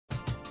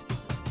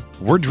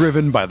We're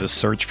driven by the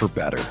search for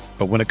better.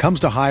 But when it comes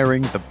to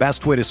hiring, the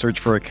best way to search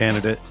for a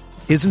candidate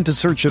isn't to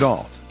search at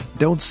all.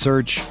 Don't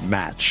search,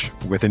 match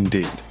with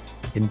Indeed.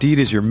 Indeed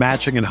is your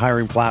matching and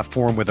hiring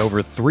platform with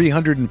over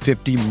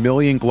 350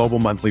 million global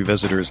monthly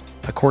visitors,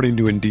 according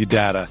to Indeed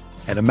data,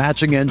 and a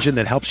matching engine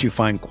that helps you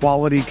find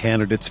quality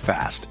candidates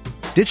fast.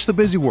 Ditch the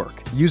busy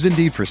work. Use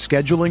Indeed for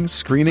scheduling,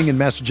 screening, and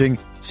messaging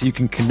so you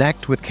can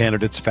connect with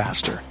candidates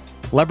faster.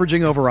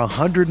 Leveraging over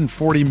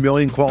 140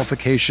 million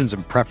qualifications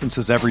and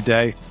preferences every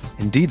day,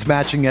 Indeed's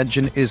matching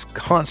engine is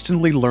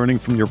constantly learning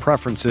from your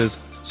preferences,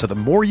 so the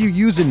more you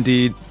use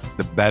Indeed,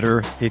 the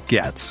better it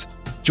gets.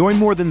 Join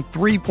more than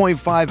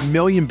 3.5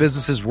 million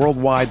businesses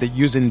worldwide that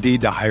use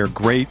Indeed to hire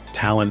great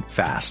talent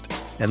fast.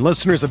 And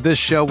listeners of this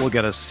show will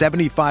get a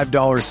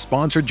 $75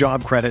 sponsored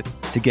job credit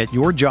to get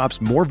your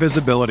jobs more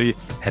visibility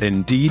at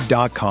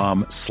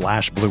Indeed.com/Blue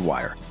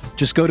Wire.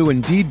 Just go to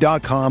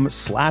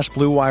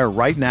Indeed.com/Blue Wire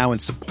right now and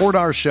support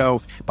our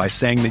show by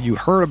saying that you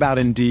heard about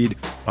Indeed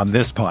on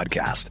this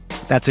podcast.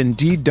 That's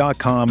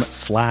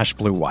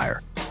Indeed.com/Blue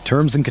Wire.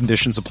 Terms and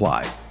conditions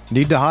apply.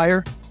 Need to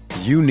hire?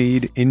 You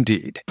need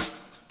Indeed.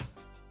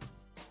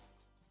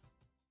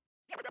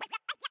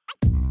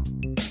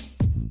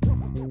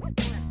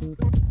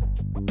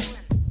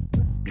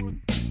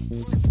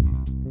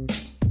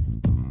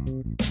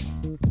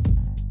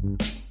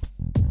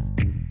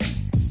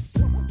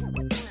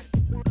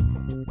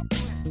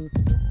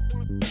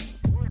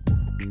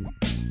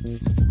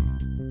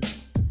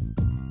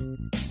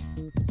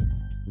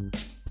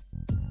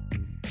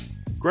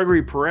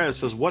 Gregory Perez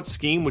says, what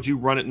scheme would you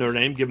run at Notre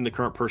Dame given the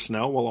current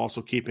personnel while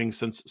also keeping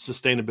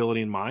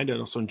sustainability in mind and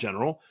also in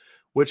general?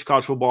 Which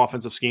college football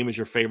offensive scheme is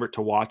your favorite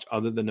to watch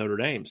other than Notre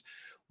Dame's?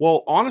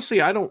 Well,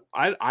 honestly,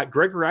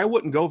 Gregory, I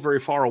wouldn't go very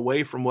far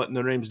away from what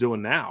Notre Dame's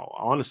doing now.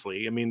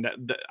 Honestly, I mean,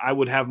 that I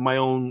would have my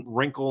own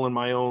wrinkle and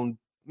my own,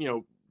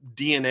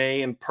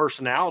 DNA and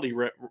personality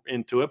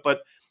into it,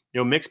 but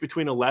mixed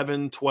between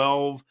 11,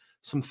 12,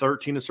 some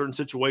 13 in certain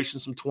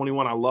situations, some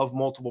 21. I love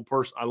multiple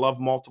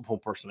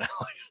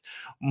personalities,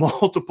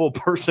 multiple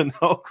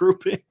personnel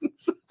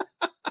groupings.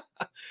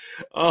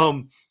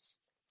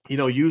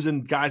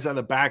 Using guys out of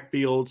the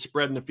backfield,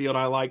 spreading the field.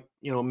 I like,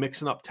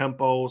 mixing up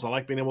tempos. I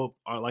like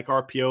I like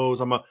RPOs.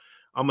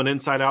 I'm an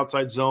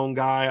inside-outside zone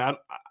guy.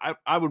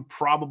 I would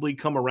probably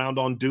come around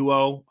on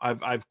duo.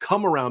 I've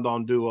come around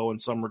on duo in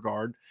some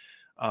regards.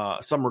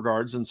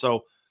 And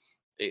so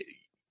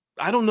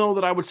I don't know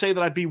that I would say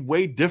that I'd be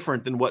way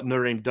different than what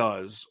Notre Dame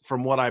does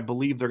from what I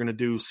believe they're going to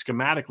do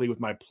schematically with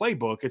my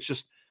playbook. It's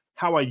just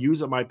how I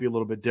use it might be a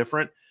little bit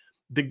different.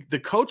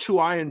 The coach who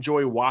I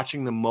enjoy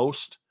watching the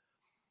most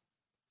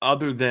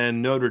other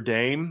than Notre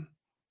Dame,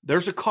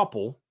 there's a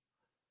couple.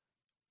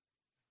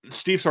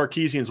 Steve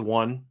Sarkisian's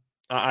one.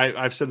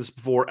 I've said this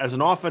before. As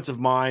an offensive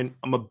mind,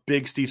 I'm a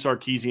big Steve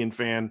Sarkisian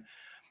fan.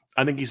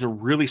 I think he's a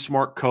really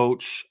smart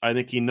coach. I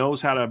think he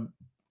knows how to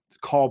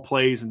call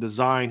plays and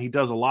design. He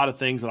does a lot of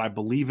things that I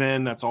believe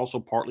in. That's also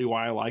partly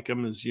why I like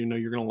him, is, you're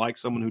going to like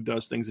someone who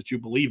does things that you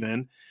believe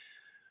in.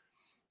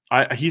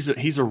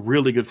 He's a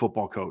really good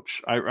football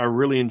coach. I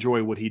really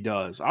enjoy what he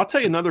does. I'll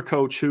tell you another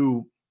coach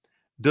who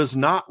does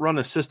not run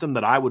a system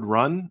that I would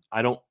run.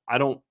 I don't,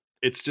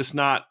 it's just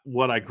not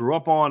what I grew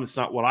up on. It's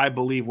not what I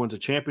believe wins a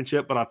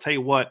championship, but I'll tell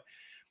you what,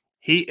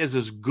 he is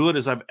as good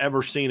as I've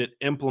ever seen at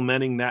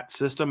implementing that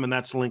system. And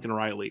that's Lincoln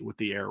Riley with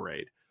the air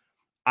raid.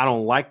 I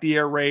don't like the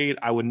air raid.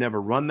 I would never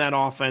run that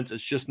offense.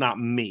 It's just not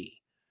me.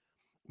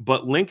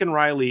 But Lincoln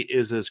Riley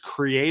is as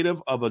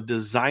creative of a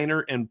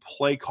designer and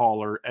play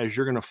caller as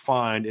you're going to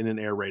find in an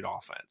air raid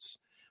offense.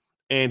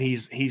 And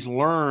he's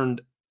learned,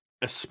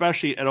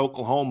 especially at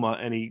Oklahoma,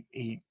 and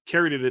he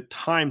carried it at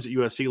times at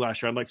USC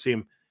last year. I'd like to see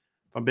him,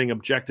 if I'm being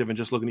objective and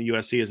just looking at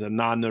USC as a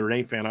non-Notre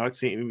Dame fan, I'd like to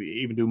see him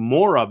even do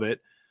more of it,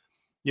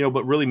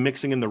 but really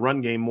mixing in the run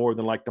game more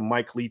than like the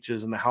Mike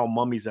Leaches and the Hal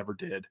Mummies ever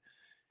did.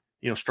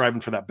 Striving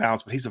for that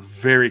balance, but he's a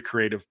very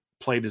creative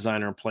play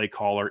designer and play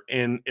caller.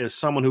 And as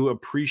someone who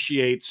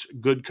appreciates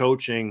good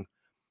coaching,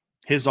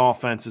 his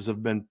offenses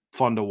have been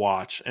fun to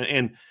watch.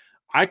 And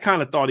I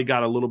kind of thought he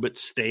got a little bit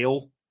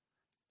stale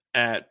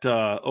at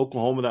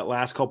Oklahoma that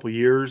last couple of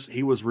years.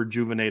 He was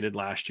rejuvenated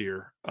last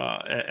year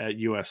at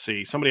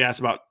USC. Somebody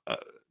asked about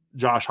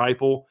Josh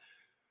Heupel.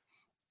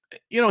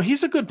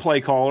 He's a good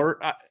play caller.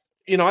 I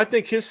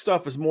think his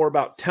stuff is more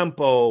about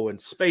tempo and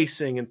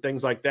spacing and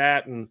things like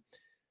that. And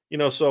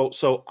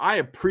so I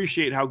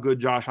appreciate how good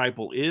Josh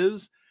Heupel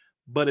is,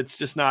 but it's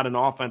just not an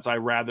offense I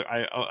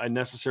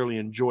necessarily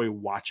enjoy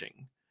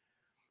watching.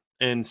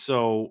 And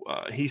so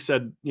he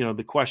said,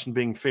 the question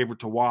being favorite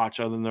to watch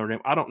other than Notre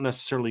Dame, I don't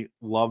necessarily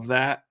love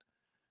that,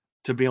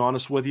 to be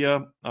honest with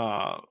you.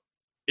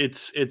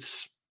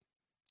 It's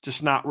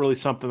just not really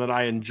something that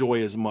I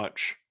enjoy as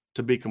much,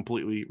 to be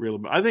completely real.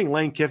 I think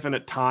Lane Kiffin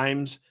at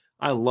times,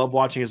 I love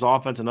watching his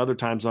offense, and other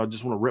times I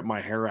just want to rip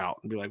my hair out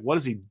and be like, what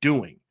is he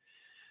doing?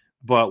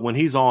 But when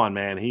he's on,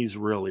 man, he's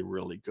really,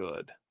 really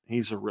good.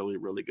 He's a really,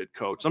 really good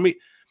coach. I'll be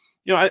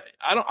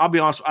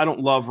honest, I don't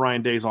love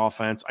Ryan Day's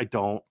offense. I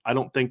don't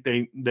think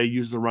they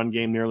use the run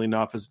game nearly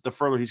enough. As the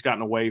further he's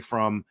gotten away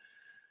from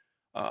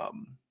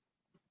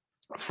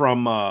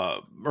from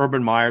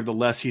Urban Meyer, the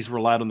less he's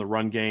relied on the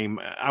run game.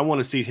 I want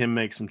to see him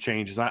make some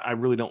changes. I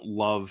really don't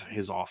love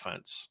his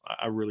offense.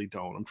 I really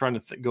don't. I'm trying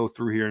to go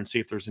through here and see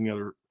if there's any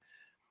other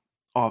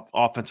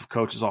offensive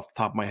coaches off the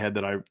top of my head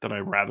that I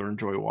rather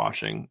enjoy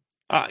watching.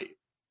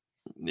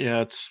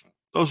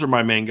 Those are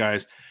my main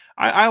guys.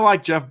 I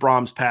like Jeff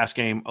Brom's pass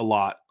game a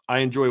lot. I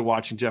enjoy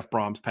watching Jeff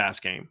Brom's pass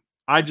game.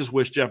 I just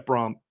wish Jeff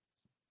Brom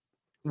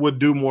would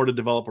do more to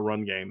develop a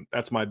run game.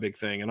 That's my big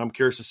thing. And I'm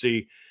curious to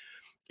see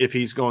if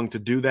he's going to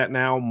do that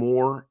now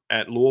more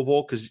at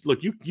Louisville. Because, look,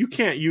 you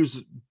can't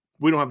use –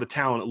 we don't have the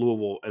talent at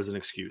Louisville as an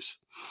excuse.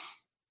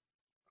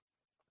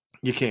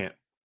 You can't.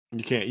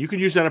 You can't. You can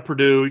use that at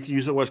Purdue. You can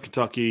use it at West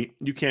Kentucky.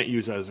 You can't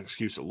use that as an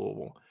excuse at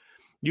Louisville.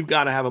 You've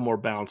got to have a more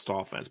balanced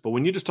offense. But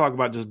when you just talk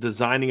about just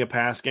designing a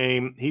pass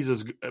game,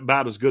 he's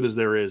about as good as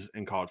there is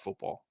in college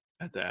football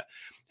at that.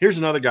 Here's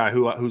another guy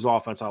whose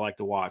offense I like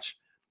to watch.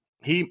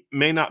 He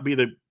may not be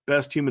the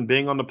best human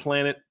being on the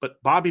planet,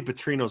 but Bobby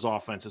Petrino's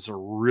offenses are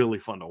really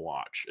fun to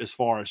watch as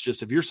far as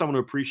just if you're someone who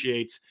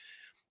appreciates,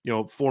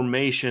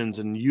 formations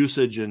and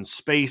usage and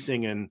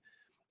spacing. And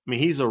I mean,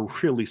 he's a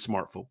really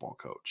smart football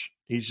coach.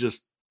 He's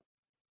just,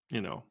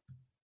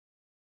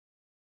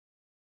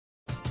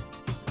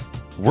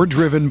 We're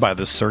driven by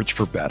the search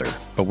for better.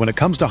 But when it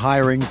comes to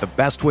hiring, the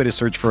best way to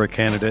search for a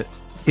candidate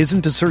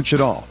isn't to search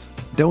at all.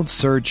 Don't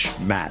search,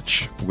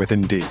 match with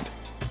Indeed.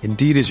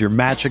 Indeed is your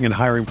matching and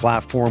hiring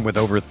platform with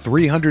over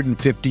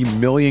 350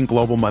 million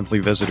global monthly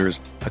visitors,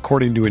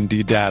 according to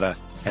Indeed data,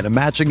 and a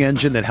matching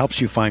engine that helps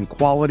you find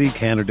quality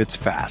candidates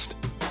fast.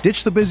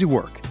 Ditch the busy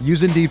work.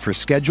 Use Indeed for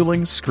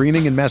scheduling,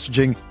 screening, and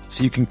messaging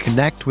so you can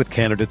connect with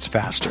candidates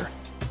faster.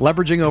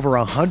 Leveraging over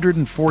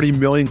 140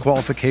 million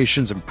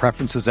qualifications and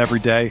preferences every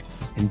day,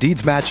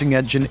 Indeed's matching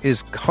engine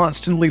is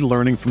constantly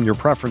learning from your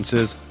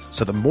preferences,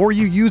 so the more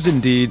you use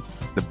Indeed,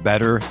 the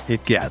better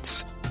it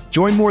gets.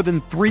 Join more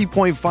than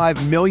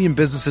 3.5 million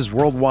businesses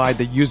worldwide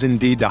that use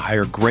Indeed to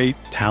hire great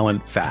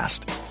talent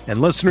fast. And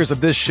listeners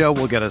of this show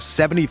will get a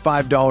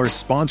 $75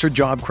 sponsored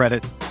job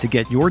credit to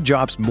get your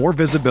jobs more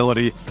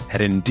visibility at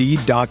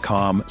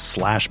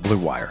Indeed.com/Blue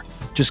Wire.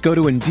 Just go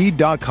to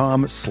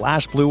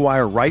Indeed.com/Blue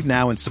Wire right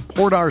now and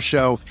support our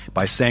show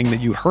by saying that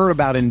you heard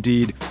about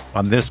Indeed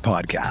on this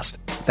podcast.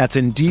 That's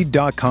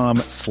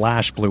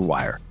Indeed.com/Blue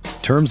Wire.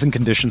 Terms and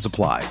conditions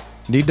apply.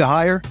 Need to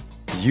hire?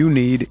 You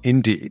need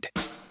Indeed.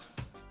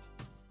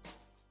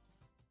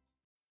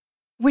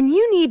 When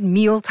you need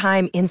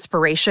mealtime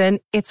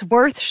inspiration, it's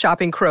worth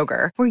shopping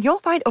Kroger, where you'll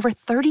find over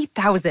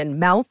 30,000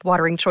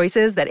 mouth-watering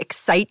choices that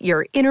excite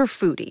your inner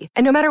foodie.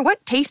 And no matter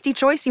what tasty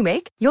choice you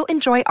make, you'll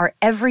enjoy our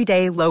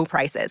everyday low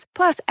prices,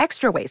 plus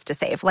extra ways to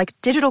save, like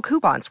digital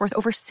coupons worth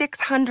over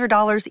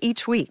 $600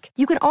 each week.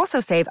 You can also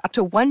save up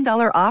to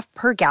 $1 off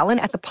per gallon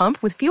at the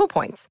pump with fuel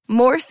points.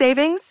 More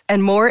savings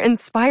and more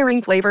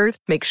inspiring flavors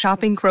make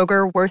shopping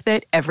Kroger worth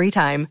it every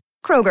time.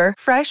 Kroger,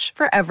 fresh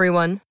for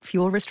everyone.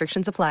 Fuel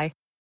restrictions apply.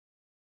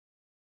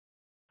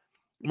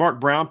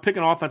 Mark Brown, pick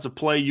an offensive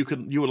play you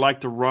would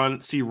like to run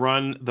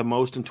the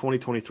most in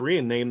 2023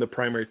 and name the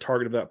primary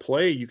target of that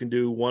play. You can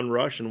do one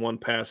rush and one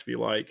pass if you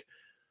like.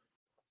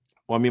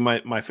 Well, I mean,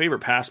 my favorite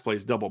pass play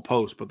is double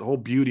post, but the whole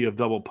beauty of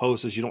double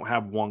post is you don't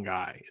have one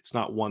guy. It's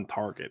not one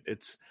target.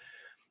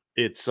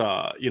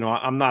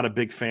 I'm not a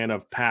big fan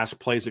of pass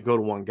plays that go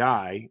to one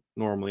guy.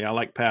 Normally, I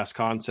like pass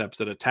concepts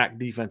that attack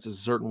defenses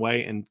a certain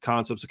way and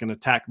concepts that can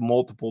attack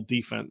multiple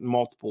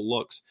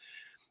looks.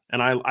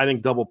 And I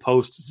think double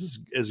post is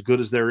as good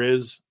as there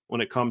is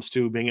when it comes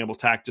to being able to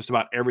attack just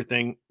about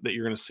everything that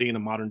you're going to see in a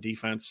modern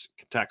defense. It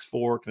can attack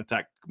 4, it can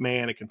attack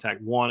man, it can attack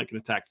 1, it can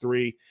attack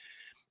 3.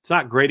 It's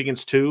not great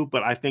against 2,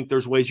 but I think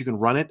there's ways you can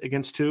run it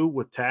against 2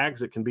 with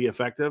tags that can be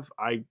effective.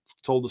 I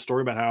told the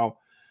story about how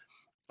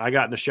I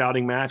got in a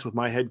shouting match with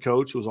my head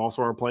coach, who was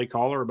also our play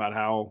caller, about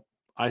how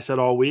I said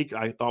all week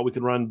I thought we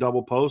could run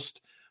double post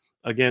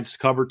against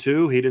cover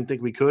 2. He didn't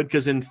think we could,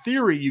 because in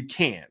theory you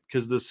can't,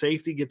 because the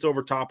safety gets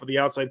over top of the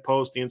outside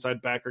post, the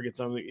inside backer gets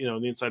on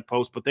the inside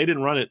post, but they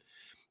didn't run it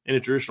in a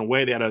traditional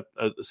way. They had a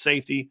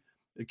safety,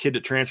 a kid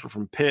that transferred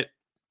from Pitt.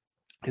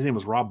 His name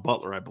was Rob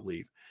Butler, I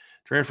believe.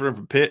 Transferred him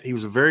from Pitt. He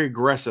was very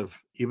aggressive,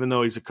 even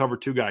though he's a cover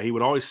 2 guy. He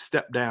would always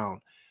step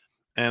down.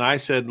 And I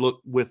said,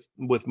 look, with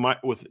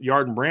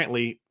Yarden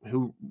Brantley,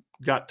 who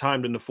got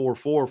timed into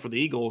 4-4 for the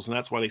Eagles, and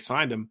that's why they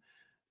signed him.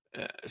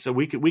 So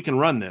we can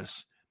run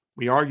this.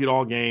 We argued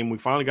all game. We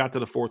finally got to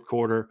the fourth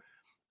quarter,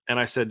 and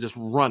I said, just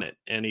run it.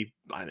 And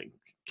can't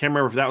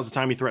remember if that was the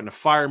time he threatened to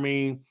fire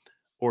me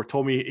or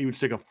told me he would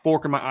stick a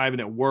fork in my eye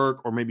at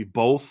work, or maybe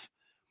both.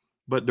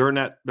 But during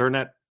that,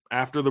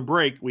 after the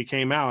break, we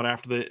came out,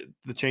 after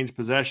the change of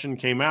possession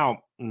came out,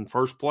 and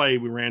first play,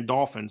 we ran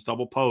Dolphins,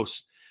 double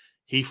posts.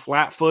 He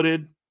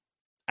flat-footed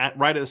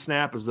right at the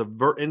snap as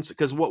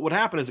because what would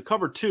happen is a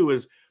cover 2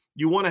 is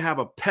you want to have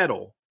a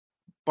pedal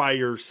by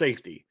your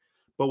safety.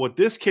 But what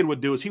this kid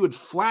would do is he would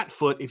flat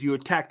foot if you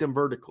attacked him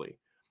vertically.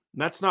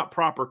 And that's not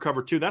proper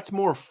cover 2. That's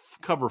more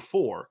cover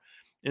 4.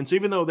 And so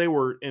even though they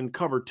were in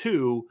cover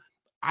 2,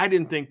 I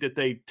didn't think that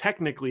they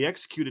technically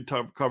executed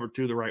cover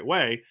 2 the right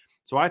way.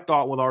 So I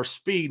thought with our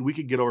speed, we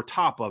could get over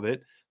top of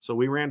it. So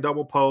we ran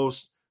double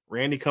post.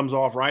 Randy comes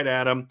off right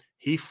at him.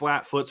 He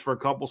flat foots for a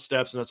couple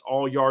steps, and that's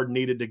all yard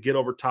needed to get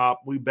over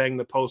top. We bang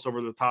the post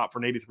over the top for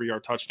an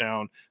 83-yard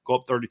touchdown, go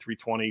up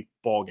 33-20,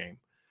 ball game.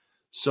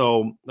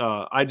 So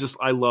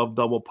I love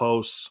double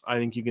posts. I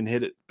think you can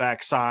hit it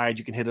backside.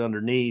 You can hit it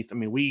underneath. I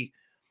mean, we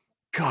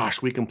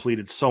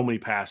completed so many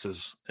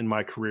passes in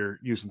my career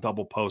using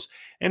double posts.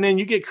 And then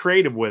you get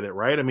creative with it,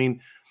 right? I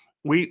mean,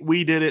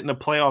 we did it in a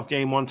playoff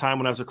game one time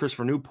when I was at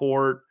Christopher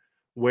Newport,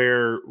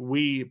 where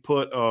we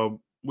put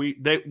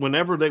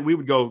whenever we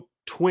would go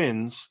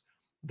twins,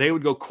 they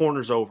would go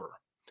corners over.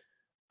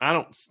 I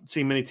don't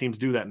see many teams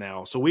do that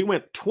now. So we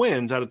went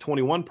twins out of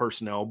 21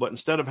 personnel, but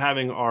instead of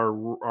having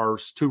our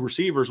two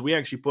receivers, we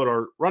actually put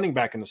our running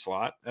back in the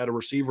slot, had a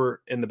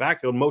receiver in the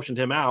backfield, motioned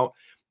him out.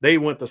 They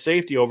went the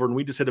safety over, and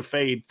we just hit a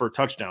fade for a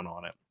touchdown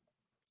on it.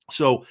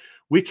 So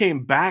we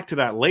came back to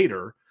that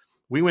later.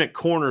 We went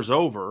corners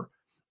over,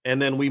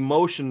 and then we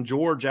motioned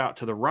George out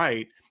to the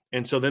right.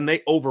 And so then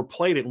they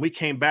overplayed it, and we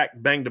came back,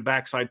 banged a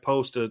backside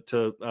post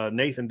to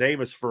Nathan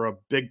Davis for a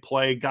big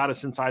play, got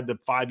us inside the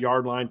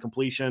 5-yard line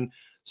completion,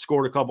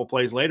 scored a couple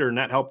plays later, and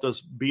that helped us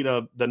beat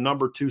the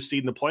number 2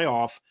 seed in the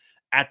playoff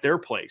at their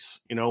place,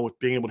 with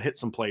being able to hit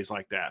some plays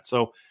like that.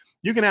 So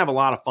you can have a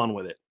lot of fun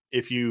with it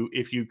if you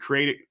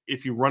create it,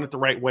 if you run it the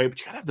right way, but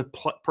you got to have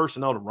the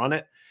personnel to run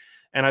it.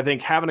 And I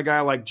think having a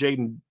guy like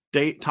Jaden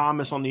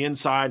Thomas on the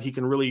inside, he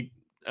can really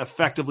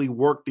effectively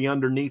work the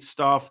underneath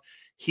stuff.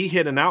 He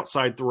hit an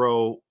outside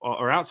throw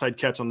or outside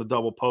catch on the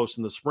double post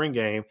in the spring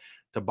game.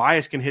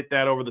 Tobias can hit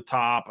that over the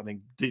top. I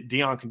think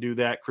Dion can do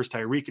that. Chris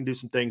Tyree can do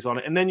some things on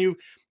it. And then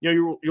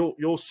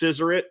you'll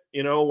scissor it,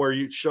 where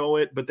you show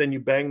it, but then you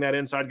bang that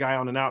inside guy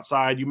on an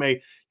outside. You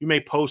may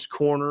post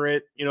corner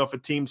it, if a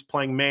team's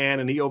playing man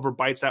and he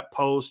overbites that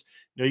post,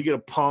 you get a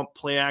pump,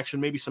 play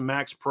action, maybe some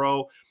max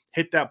pro,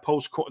 hit that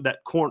post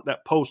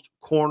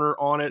corner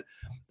on it.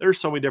 There's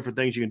so many different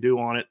things you can do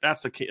on it.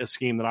 That's a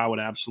scheme that I would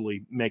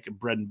absolutely make a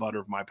bread and butter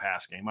of my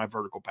pass game. My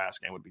vertical pass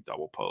game would be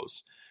double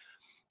posts.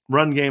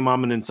 Run game,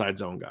 I'm an inside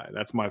zone guy.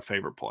 That's my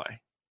favorite play.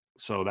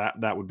 So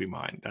that would be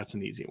mine. That's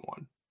an easy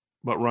one.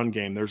 But run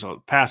game,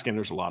 pass game,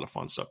 there's a lot of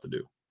fun stuff to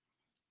do.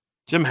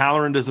 Jim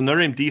Halloran, does the Notre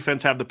Dame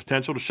defense have the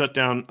potential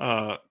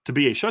to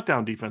be a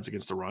shutdown defense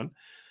against the run?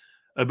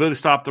 Ability to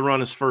stop the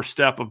run is first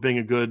step of being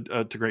a good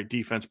to great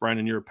defense. Brian,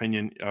 in your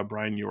opinion,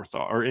 Brian, your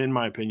thought, or in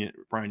my opinion,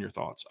 Brian, your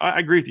thoughts. I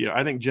agree with you.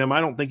 I think, Jim,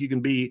 I don't think you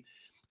can be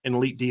an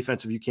elite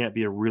defense if you can't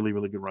be a really,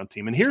 really good run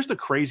team. And here's the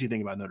crazy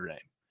thing about Notre Dame.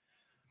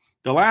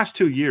 The last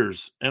 2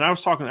 years, and I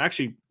was talking,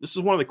 actually, this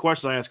is one of the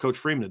questions I asked Coach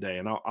Freeman today,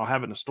 and I'll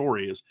have it in a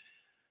story, is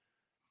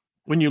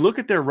when you look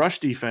at their rush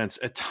defense,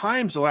 at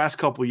times the last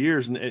couple of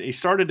years, and he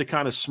started to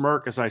kind of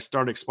smirk as I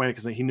started explaining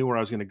because he knew where I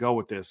was going to go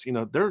with this.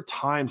 There are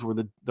times where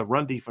the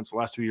run defense the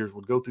last 2 years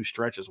would go through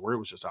stretches where it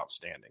was just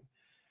outstanding.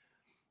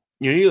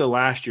 Either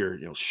last year,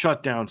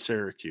 shut down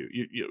Syracuse.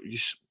 You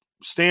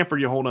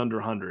Stanford, you hold under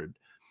 100.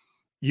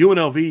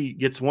 UNLV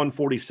gets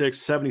 146,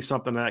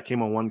 70-something of that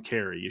came on one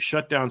carry. You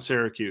shut down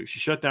Syracuse. You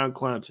shut down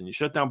Clemson. You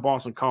shut down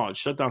Boston College.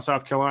 Shut down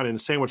South Carolina. And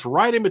the sandwich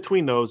right in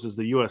between those is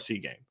the USC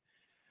game.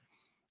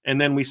 And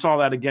then we saw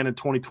that again in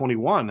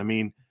 2021. I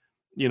mean,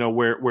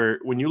 where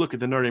when you look at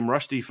the Notre Dame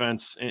rush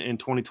defense in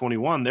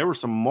 2021, there were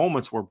some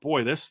moments where,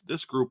 boy,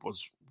 this group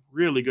was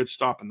really good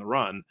stopping the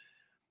run.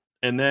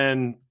 And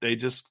then they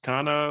just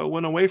kind of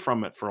went away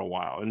from it for a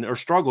while or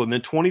struggled. And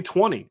then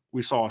 2020,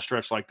 we saw a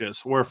stretch like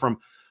this where from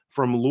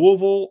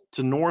Louisville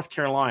to North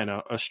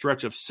Carolina, a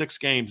stretch of 6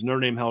 games, Notre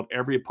Dame held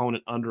every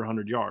opponent under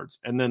 100 yards.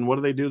 And then what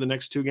do they do the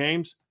next 2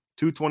 games?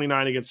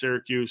 229 against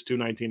Syracuse,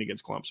 219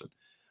 against Clemson.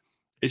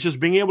 It's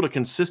just being able to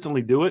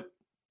consistently do it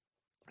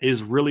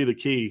is really the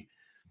key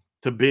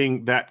to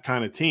being that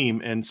kind of team.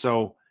 And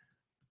so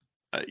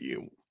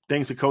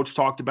things the coach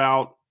talked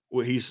about,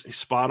 he's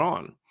spot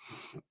on.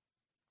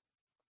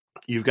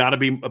 You've got to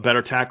be a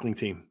better tackling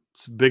team.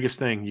 It's the biggest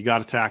thing. You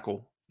got to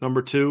tackle.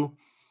 Number 2,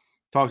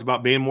 talked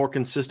about being more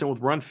consistent with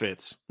run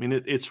fits. I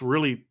mean, it's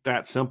really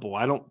that simple.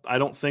 I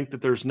don't think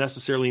that there's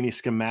necessarily any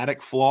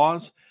schematic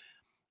flaws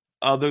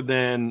other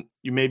than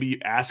you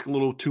ask a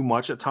little too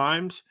much at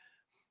times.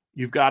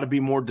 You've got to be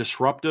more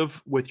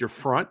disruptive with your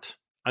front.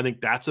 I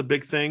think that's a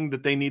big thing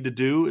that they need to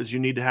do is you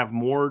need to have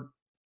more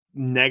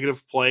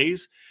negative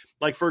plays.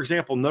 Like, for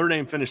example, Notre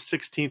Dame finished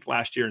 16th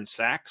last year in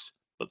sacks,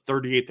 but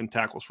 38th in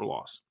tackles for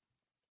loss.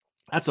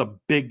 That's a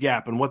big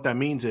gap. And what that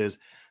means is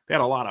they had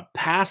a lot of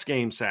pass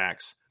game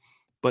sacks,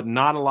 but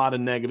not a lot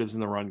of negatives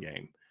in the run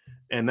game.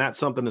 And that's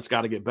something that's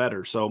got to get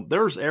better. So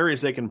there's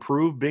areas they can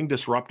improve. Being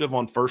disruptive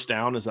on first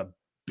down is a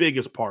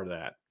biggest part of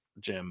that,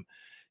 Jim.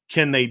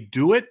 Can they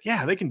do it?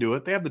 Yeah, they can do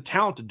it. They have the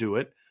talent to do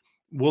it.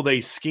 Will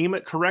they scheme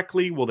it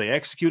correctly? Will they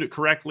execute it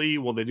correctly?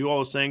 Will they do all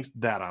those things?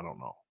 That I don't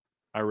know.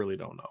 I really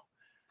don't know.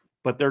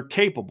 But they're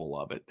capable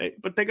of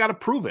it. But they got to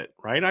prove it,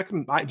 right?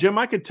 Jim,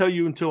 I could tell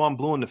you until I'm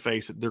blue in the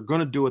face that they're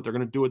going to do it. They're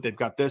going to do it. They've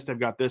got this. They've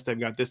got this. They've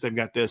got this. They've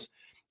got this.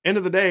 End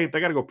of the day,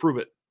 they got to go prove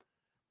it.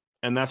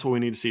 And that's what we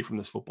need to see from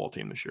this football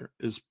team this year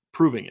is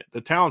proving it.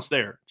 The talent's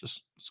there.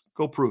 Just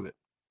go prove it.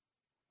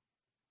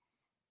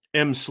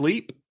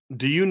 Sleep,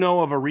 do you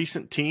know of a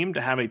recent team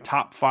to have a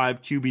top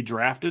 5 QB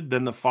drafted,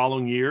 then the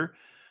following year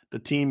the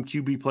team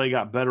QB play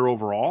got better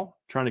overall?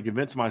 Trying to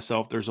convince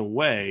myself there's no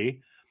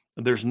way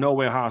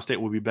Ohio State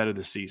will be better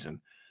this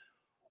season.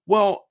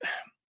 Well,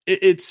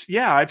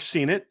 I've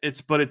seen it.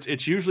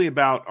 It's usually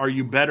about, are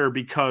you better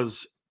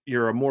because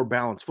you're a more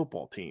balanced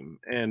football team?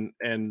 And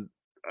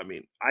I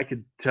mean, I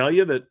could tell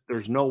you that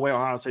there's no way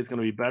Ohio State's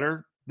going to be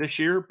better this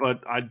year,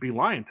 but I'd be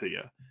lying to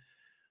you.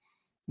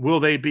 Will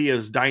they be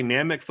as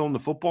dynamic throwing the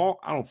football?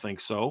 I don't think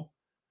so.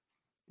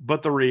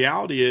 But the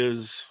reality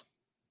is,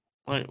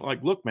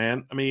 look,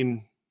 man, I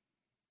mean,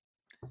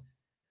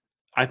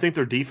 I think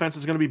their defense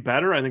is going to be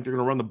better. I think they're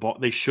going to run the ball.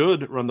 They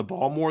should run the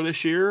ball more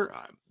this year.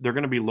 They're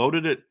going to be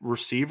loaded at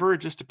receiver. It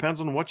just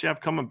depends on what you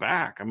have coming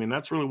back. I mean,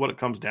 that's really what it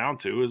comes down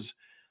to is,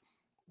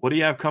 what do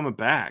you have coming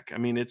back? I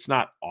mean, it's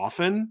not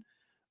often,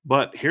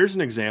 but here's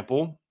an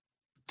example.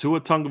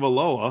 Tua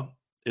Tagovailoa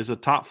is a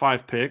top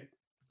 5 pick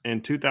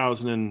in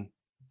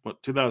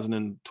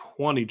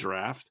 2020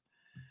 draft,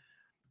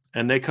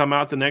 and they come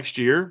out the next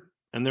year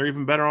and they're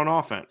even better on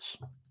offense.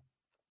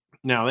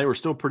 Now, they were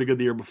still pretty good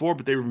the year before,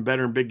 but they were even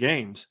better in big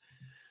games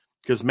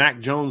because Mac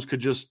Jones could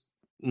just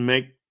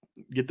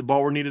get the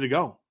ball where it needed to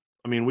go.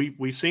 I mean,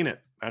 we've seen it.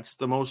 That's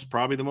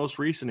probably the most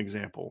recent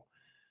example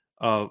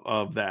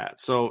of that.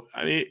 So,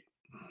 I mean,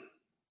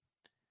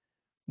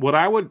 what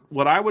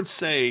I would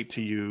say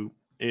to you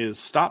is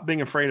stop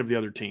being afraid of the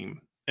other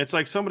team. It's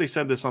like somebody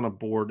said this on a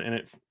board, and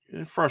it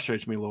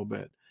frustrates me a little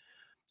bit.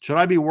 Should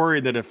I be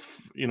worried that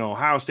if,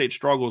 Ohio State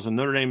struggles and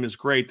Notre Dame is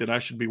great, that I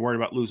should be worried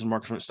about losing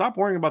Marcus Smith? Stop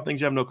worrying about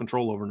things you have no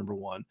control over, number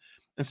one.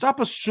 And stop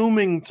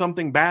assuming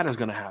something bad is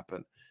going to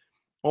happen.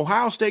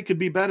 Ohio State could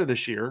be better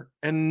this year,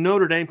 and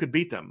Notre Dame could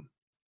beat them.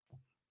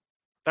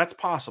 That's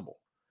possible.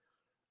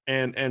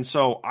 And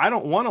so I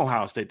don't want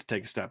Ohio State to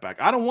take a step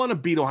back. I don't want to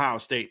beat Ohio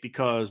State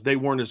because they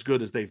weren't as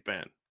good as they've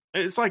been.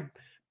 It's like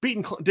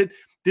beating –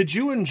 did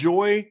you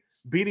enjoy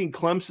beating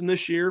Clemson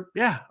this year?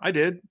 Yeah, I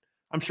did.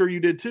 I'm sure you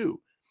did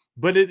too.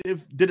 But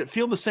did it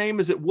feel the same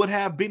as it would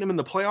have beaten them in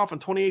the playoff in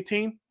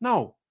 2018?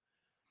 No.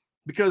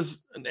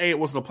 Because, A, it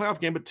wasn't a playoff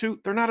game, but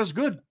 2, they're not as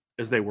good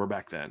as they were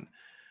back then.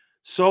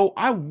 So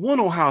I want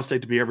Ohio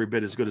State to be every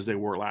bit as good as they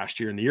were last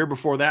year and the year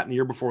before that and the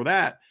year before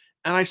that.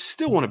 And I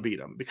still want to beat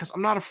them because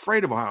I'm not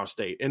afraid of Ohio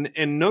State.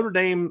 And Notre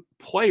Dame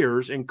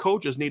players and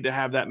coaches need to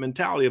have that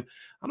mentality of,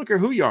 I don't care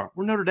who you are,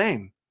 we're Notre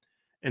Dame.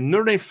 And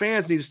Notre Dame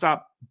fans need to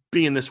stop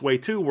being this way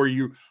too, where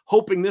you're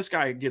hoping this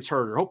guy gets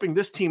hurt or hoping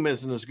this team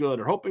isn't as good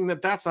or hoping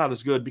that that's not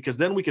as good because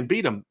then we can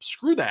beat them.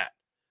 Screw that.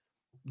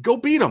 Go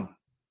beat them.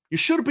 You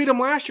should have beat them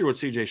last year with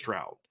C.J.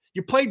 Stroud.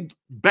 You played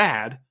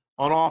bad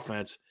on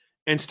offense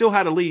and still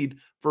had a lead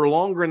for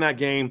longer in that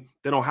game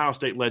than Ohio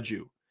State led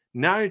you.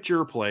 Now it's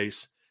your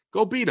place.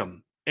 Go beat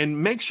them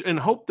and and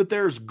hope that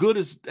they're as good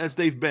as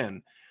they've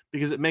been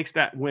because it makes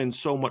that win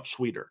so much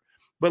sweeter.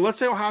 But let's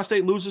say Ohio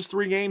State loses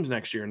 3 games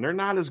next year and they're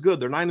not as good.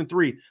 They're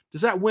 9-3.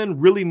 Does that win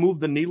really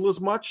move the needle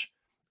as much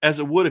as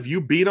it would if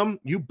you beat them?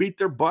 You beat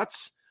their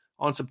butts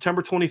on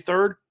September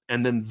 23rd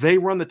and then they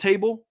run the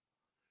table.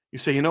 You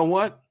say, you know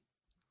what?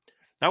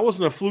 That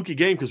wasn't a fluky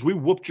game because we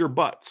whooped your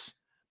butts.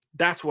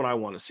 That's what I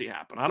want to see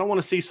happen. I don't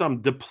want to see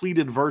some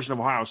depleted version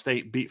of Ohio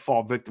State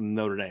fall victim to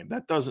Notre Dame.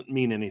 That doesn't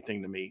mean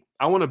anything to me.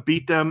 I want to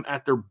beat them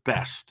at their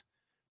best.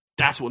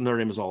 That's what Notre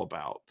Dame is all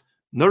about.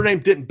 Notre Dame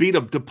didn't beat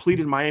a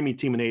depleted Miami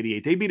team in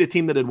 88. They beat a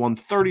team that had won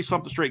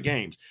 30-something straight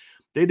games.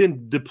 They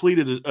didn't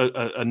depleted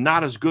a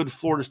not as good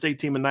Florida State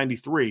team in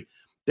 93.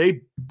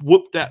 They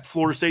whooped that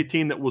Florida State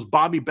team that was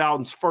Bobby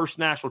Bowden's first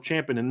national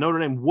champion, and Notre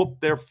Dame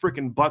whooped their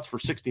freaking butts for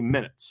 60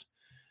 minutes.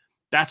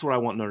 That's what I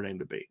want Notre Dame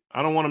to be.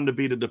 I don't want them to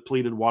be the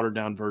depleted,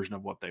 watered-down version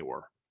of what they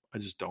were. I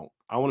just don't.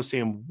 I want to see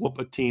them whoop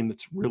a team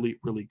that's really,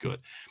 really good.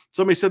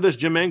 Somebody said this,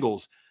 Jim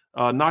Engels,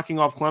 knocking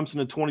off Clemson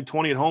in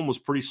 2020 at home was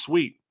pretty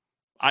sweet.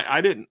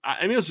 I mean,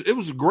 it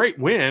was a great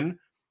win,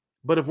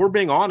 but if we're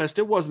being honest,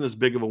 it wasn't as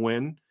big of a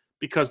win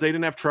because they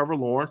didn't have Trevor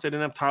Lawrence. They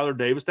didn't have Tyler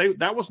Davis.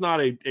 That was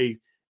not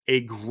a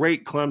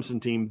great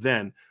Clemson team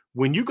then.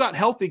 When you got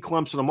healthy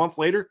Clemson a month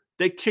later,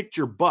 they kicked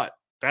your butt.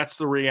 That's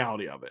the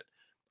reality of it.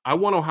 I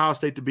want Ohio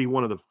State to be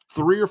one of the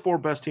 3 or 4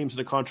 best teams in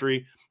the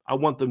country. I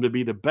want them to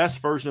be the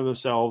best version of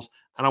themselves,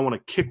 and I want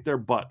to kick their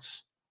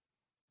butts.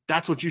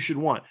 That's what you should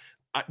want.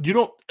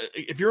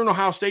 If you're an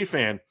Ohio State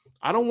fan,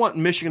 I don't want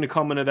Michigan to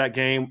come into that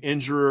game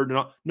injured.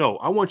 No,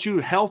 I want you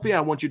healthy. I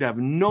want you to have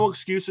no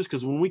excuses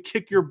because when we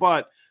kick your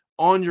butt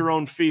on your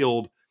own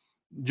field,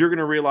 you're going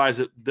to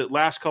realize that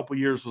last couple of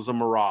years was a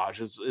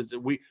mirage.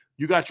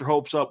 You got your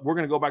hopes up. We're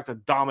going to go back to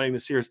dominating the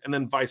series and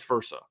then vice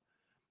versa.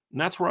 And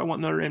that's where I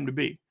want Notre Dame to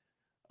be.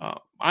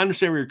 I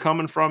understand where you're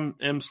coming from,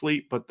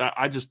 Sleep, but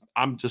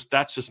I'm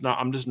just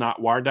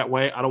not wired that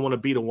way. I don't want to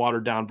beat a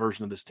watered down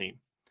version of this team.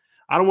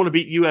 I don't want to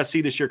beat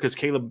USC this year because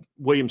Caleb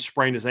Williams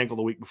sprained his ankle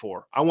the week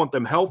before. I want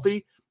them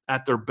healthy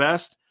at their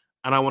best,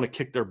 and I want to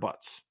kick their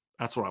butts.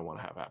 That's what I want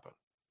to have happen.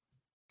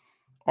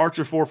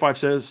 Archer45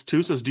 says,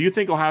 do you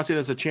think Ohio State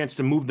has a chance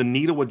to move the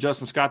needle with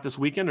Justin Scott this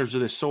weekend, or is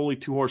it a solely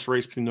 2-horse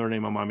race between Notre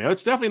Dame and Miami?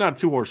 It's definitely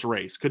not a 2-horse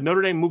race. Could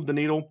Notre Dame move the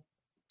needle?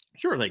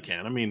 Sure they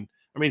can. I mean,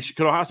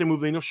 could Ohio State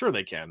move the needle? Sure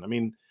they can. I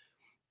mean,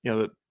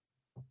 the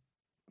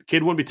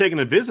kid wouldn't be taking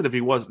a visit if he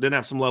didn't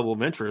have some level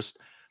of interest.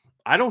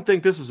 I don't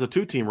think this is a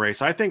 2-team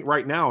race. I think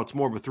right now it's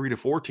more of a 3 to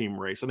 4 team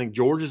race. I think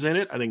Georgia's in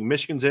it. I think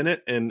Michigan's in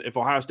it. And if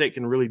Ohio State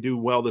can really do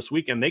well this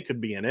weekend, they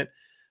could be in it.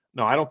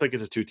 No, I don't think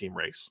it's a 2-team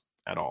race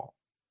at all.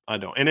 I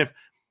don't. And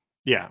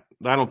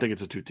I don't think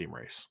it's a 2-team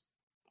race.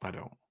 I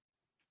don't.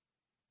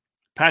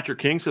 Patrick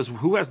King says,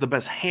 who has the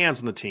best hands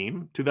on the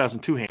team?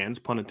 2002 hands,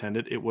 pun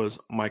intended. It was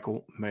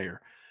Michael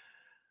Mayer.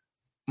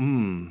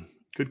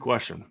 Good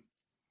question.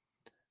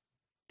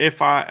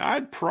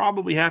 I'd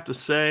probably have to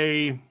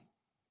say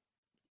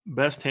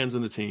best hands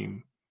on the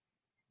team.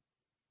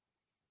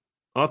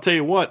 I'll tell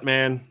you what,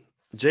 man.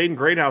 Jaden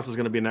Greathouse is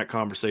going to be in that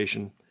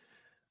conversation.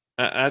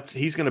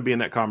 He's going to be in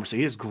that conversation.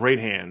 He has great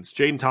hands.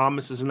 Jaden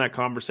Thomas is in that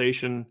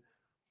conversation.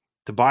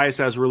 Tobias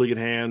has really good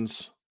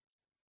hands.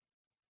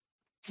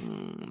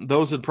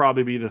 Those would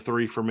probably be the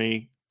 3 for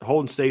me.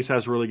 Holden Stace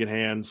has really good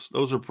hands.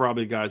 Those are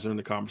probably guys that are in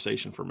the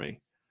conversation for me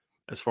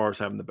as far as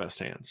having the best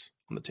hands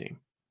on the team.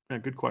 Yeah,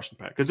 good question,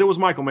 Pat. Because it was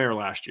Michael Mayer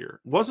last year.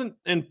 Wasn't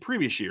in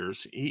previous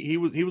years. He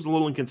was a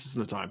little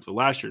inconsistent at times. So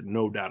last year,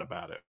 no doubt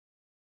about it.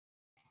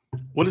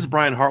 What is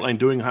Brian Hartline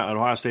doing at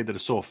Ohio State that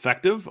is so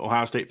effective?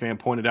 Ohio State fan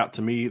pointed out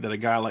to me that a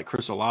guy like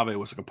Chris Olave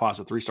was a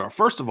composite 3-star.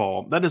 First of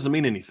all, that doesn't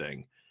mean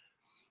anything.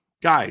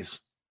 Guys,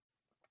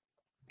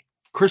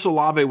 Chris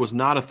Olave was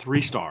not a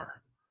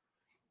 3-star.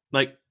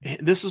 Like,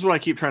 this is what I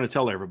keep trying to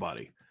tell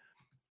everybody.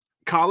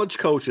 College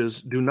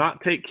coaches do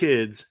not take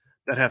kids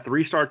that have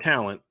 3-star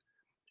talent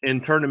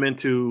and turn them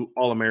into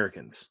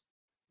All-Americans.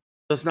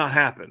 Does not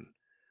happen.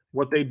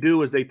 What they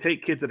do is they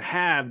take kids that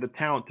have the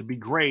talent to be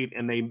great,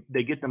 and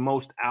they get the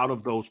most out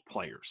of those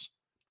players.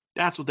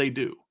 That's what they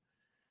do.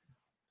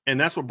 And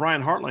that's what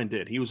Brian Hartline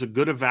did. He was a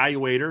good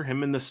evaluator.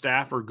 Him and the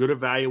staff are good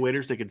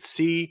evaluators. They could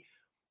see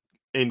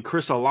in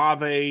Chris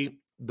Olave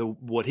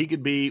what he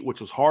could be, which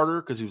was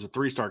harder because he was a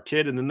 3-star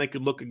kid. And then they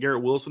could look at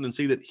Garrett Wilson and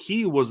see that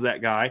he was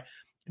that guy.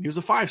 And he was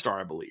a 5-star,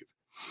 I believe.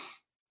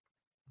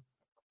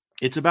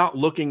 It's about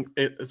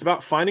it's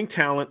about finding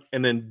talent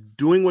and then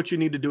doing what you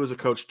need to do as a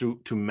coach to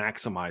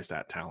maximize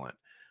that talent.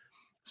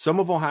 Some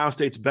of Ohio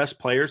State's best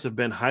players have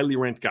been highly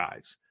ranked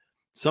guys.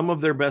 Some of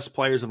their best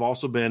players have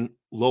also been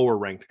lower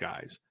ranked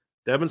guys.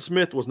 Devin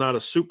Smith was not a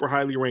super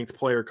highly ranked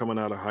player coming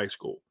out of high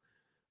school.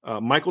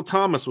 Michael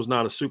Thomas was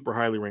not a super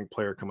highly ranked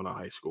player coming out of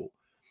high school.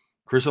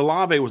 Chris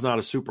Olave was not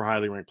a super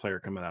highly ranked player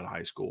coming out of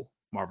high school.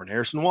 Marvin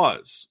Harrison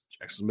was.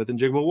 Jackson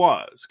Smith-Njigba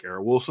was.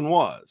 Garrett Wilson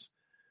was.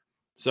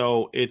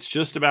 So it's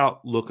just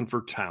about looking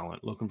for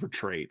talent, looking for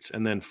traits,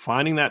 and then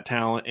finding that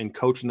talent and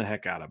coaching the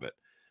heck out of it.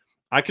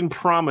 I can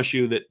promise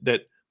you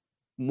that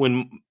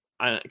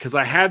because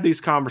I had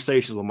these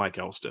conversations with Mike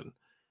Elston.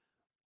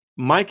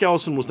 Mike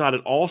Elston was not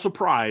at all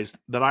surprised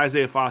that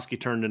Isaiah Foskey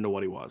turned into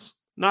what he was.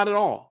 Not at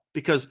all,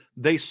 because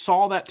they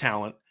saw that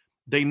talent.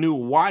 They knew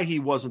why he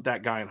wasn't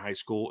that guy in high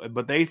school,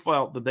 but they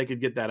felt that they could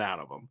get that out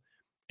of him.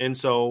 And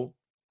so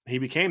he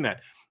became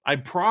that. I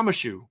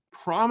promise you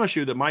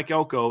that Mike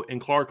Elko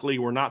and Clark Lee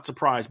were not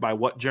surprised by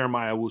what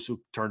Jeremiah Owusu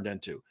turned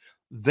into.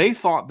 They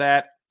thought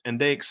that, and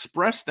they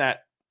expressed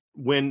that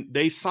when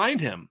they signed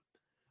him.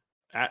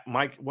 At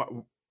Mike,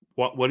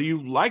 what do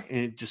you like?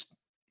 And just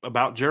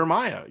about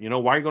Jeremiah,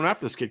 why are you going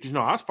after this kid? Because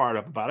I was fired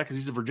up about it because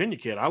he's a Virginia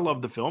kid. I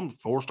love the film,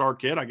 4-star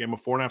kid. I gave him a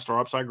 4.5-star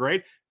upside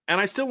grade, and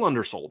I still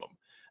undersold him.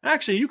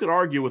 Actually, you could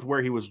argue with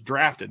where he was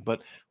drafted,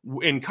 but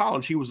in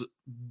college, he was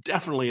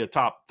definitely a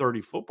top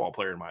 30 football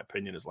player, in my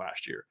opinion, his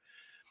last year.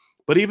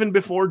 But even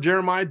before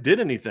Jeremiah did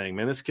anything,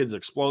 man, this kid's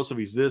explosive.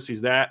 He's this,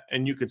 he's that.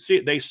 And you could see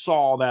it. They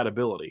saw that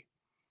ability.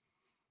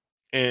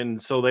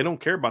 And so they don't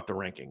care about the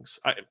rankings.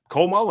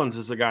 Cole Mullins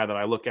is the guy that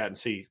I look at and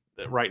see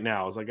that right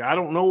now. It's like, I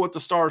don't know what the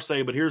stars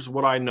say, but here's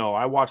what I know.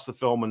 I watched the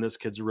film, and this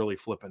kid's really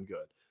flipping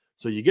good.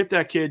 So you get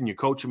that kid, and you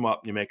coach him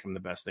up, and you make him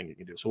the best thing you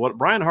can do. So what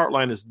Brian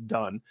Hartline has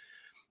done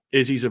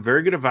is he's a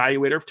very good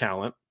evaluator of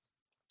talent.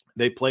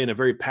 They play in a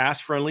very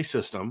pass-friendly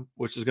system,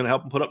 which is going to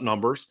help him put up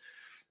numbers.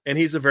 And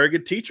he's a very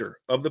good teacher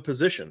of the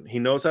position. He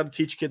knows how to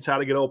teach kids how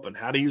to get open,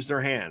 how to use their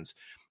hands,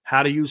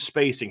 how to use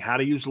spacing, how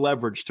to use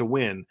leverage to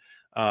win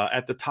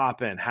at the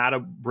top end, how to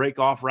break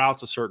off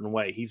routes a certain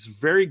way. He's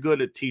very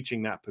good at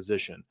teaching that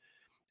position.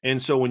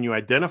 And so when you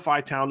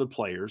identify talented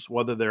players,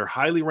 whether they're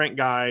highly ranked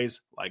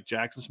guys like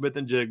Jackson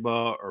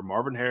Smith-Njigba or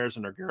Marvin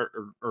Harrison or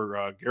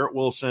Garrett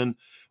Wilson,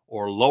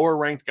 or lower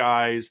ranked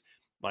guys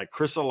like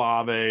Chris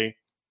Olave,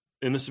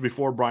 and this is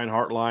before Brian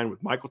Hartline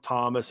with Michael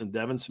Thomas and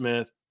Devin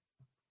Smith,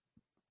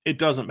 it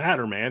doesn't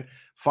matter, man.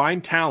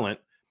 Find talent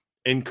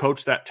and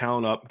coach that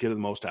talent up, get the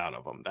most out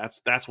of them.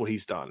 That's what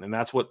he's done. And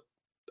that's what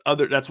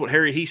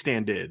Harry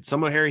Hiestand did.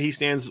 Some of Harry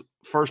Hiestand's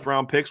first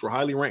round picks were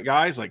highly ranked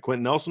guys, like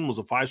Quentin Nelson was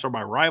a 5-star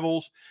by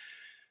Rivals.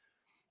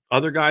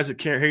 Other guys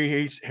that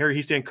Harry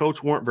Hiestand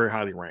coach weren't very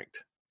highly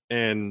ranked.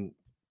 And,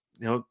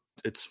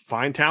 it's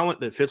find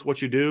talent that fits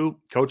what you do,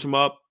 coach them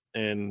up,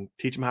 and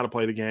teach them how to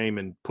play the game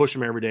and push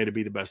them every day to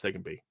be the best they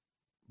can be.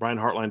 Brian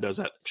Hartline does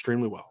that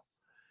extremely well.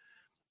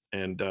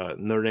 And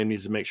Notre Dame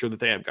needs to make sure that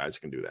they have guys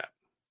that can do that.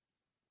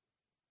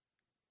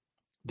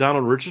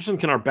 Donald Richardson,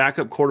 can our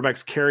backup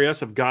quarterbacks carry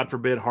us if, God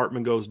forbid,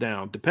 Hartman goes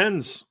down?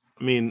 Depends.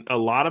 I mean, a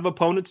lot of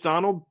opponents,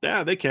 Donald,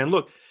 yeah, they can.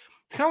 Look,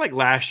 it's kind of like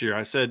last year.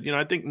 I said,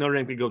 I think Notre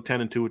Dame could go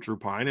 10-2 with Drew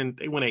Pine, and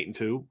they went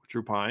 8-2 with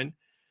Drew Pine.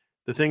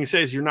 The thing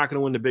is you're not going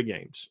to win the big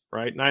games,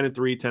 right? 9-3,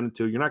 10-2.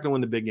 You're not going to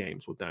win the big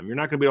games with them. You're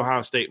not going to beat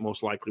Ohio State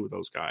most likely with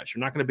those guys.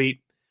 You're not going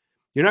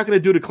to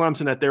do to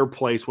Clemson at their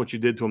place what you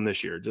did to them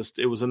this year. Just,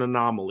 it was an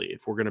anomaly,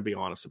 if we're going to be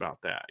honest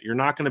about that. You're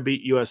not going to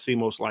beat USC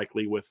most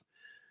likely with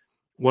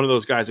one of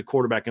those guys at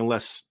quarterback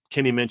unless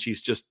Kenny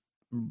Minchie's just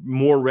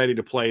more ready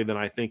to play than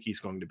I think he's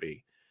going to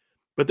be.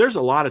 But there's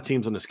a lot of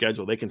teams on the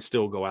schedule. They can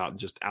still go out and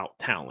just out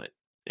talent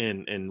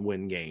and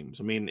win games.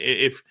 I mean,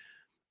 if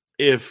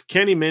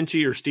Kenny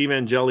Minchie or Steve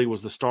Angeli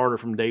was the starter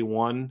from day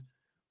one,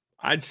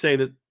 I'd say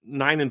that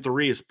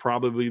 9-3 is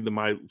probably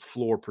my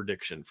floor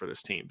prediction for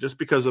this team, just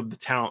because of the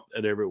talent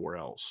at everywhere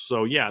else.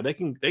 So yeah,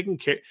 can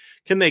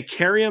they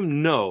carry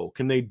them? No.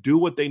 Can they do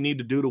what they need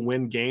to do to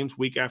win games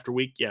week after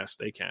week? Yes,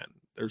 they can.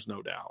 There's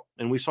no doubt.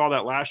 And we saw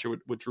that last year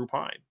with Drew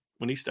Pine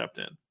when he stepped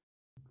in.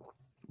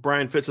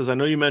 Brian Fitz says, I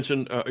know you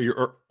mentioned,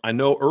 I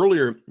know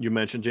earlier you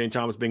mentioned Jane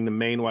Thomas being the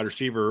main wide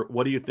receiver.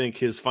 What do you think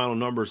his final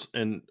numbers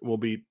and will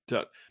be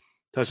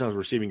touchdowns,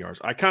 receiving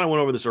yards? I kind of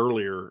went over this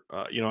earlier.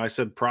 I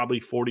said probably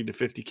 40 to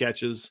 50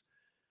 catches,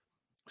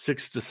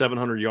 600 to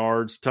 700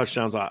 yards,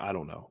 touchdowns. I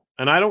don't know.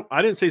 And I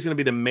didn't say he's going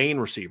to be the main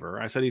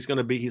receiver. I said he's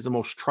the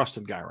most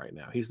trusted guy right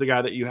now. He's the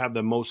guy that you have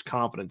the most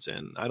confidence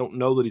in. I don't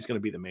know that he's going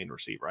to be the main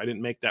receiver. I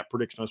didn't make that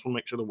prediction. I just want to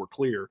make sure that we're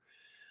clear.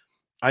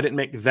 I didn't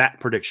make that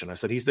prediction. I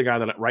said he's the guy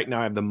that right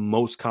now I have the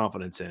most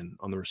confidence in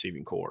on the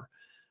receiving core.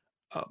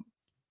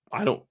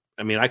 I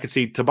could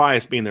see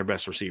Tobias being their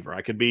best receiver.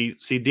 I could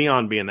see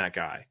Dion being that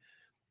guy.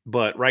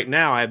 But right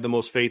now I have the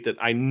most faith that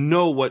I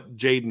know what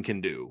Jaden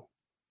can do.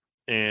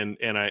 And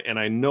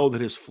I know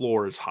that his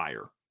floor is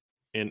higher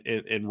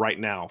and right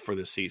now for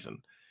this season.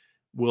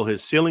 Will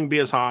his ceiling be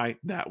as high?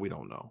 That we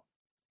don't know.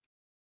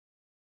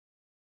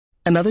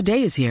 Another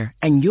day is here,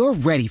 and you're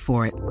ready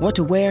for it. What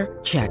to wear?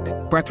 Check.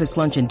 Breakfast,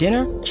 lunch, and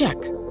dinner? Check.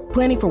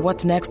 Planning for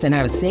what's next and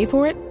how to save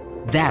for it?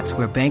 That's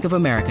where Bank of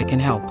America can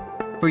help.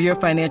 For your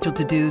financial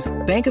to-dos,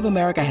 Bank of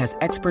America has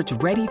experts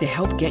ready to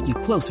help get you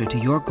closer to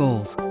your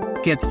goals.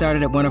 Get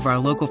started at one of our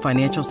local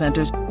financial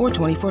centers or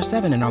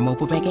 24/7 in our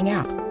mobile banking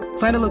app.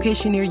 Find a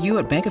location near you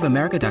at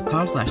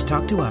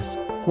bankofamerica.com/talktous.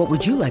 What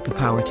would you like the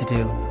power to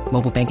do?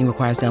 Mobile banking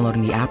requires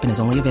downloading the app and is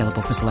only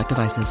available for select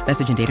devices.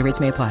 Message and data rates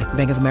may apply.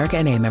 Bank of America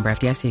NA, member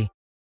FDIC.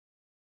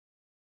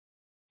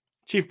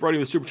 Chief Brody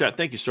with Super Chat.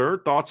 Thank you, sir.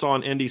 Thoughts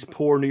on Indy's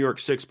poor New York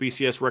 6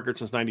 BCS record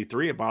since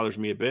 93? It bothers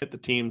me a bit. The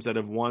teams that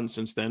have won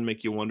since then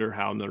make you wonder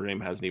how Notre Dame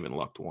hasn't even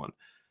lucked one.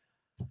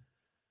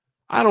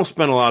 I don't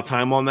spend a lot of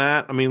time on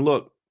that. I mean,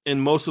 look,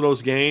 in most of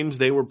those games,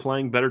 they were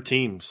playing better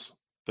teams.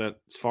 That,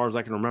 as far as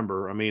I can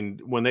remember, I mean,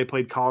 when they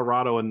played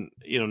Colorado in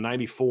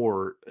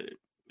 94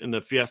 in the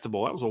Fiesta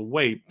Bowl, that was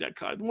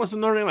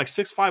wasn't Notre Dame like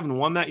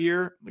 6-5-1 that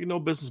year? Like, no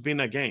business being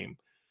that game.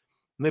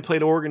 And they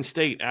played Oregon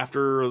State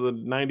after the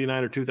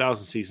 99 or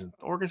 2000 season.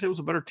 Oregon State was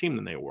a better team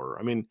than they were.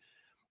 I mean,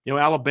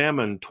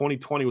 Alabama in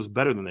 2020 was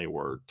better than they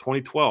were.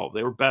 2012,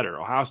 they were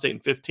better. Ohio State in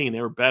 15,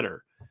 they were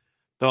better.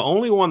 The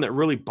only one that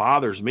really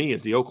bothers me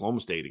is the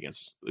Oklahoma State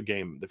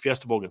the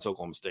Fiesta Bowl against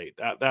Oklahoma State.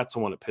 That's the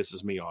one that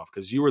pisses me off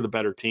because you were the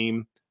better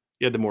team.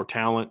 You had the more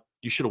talent.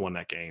 You should have won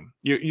that game.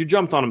 You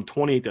jumped on them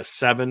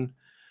 28-7.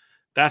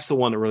 That's the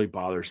one that really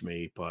bothers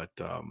me. But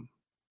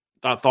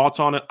thoughts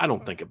on it? I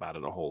don't think about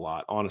it a whole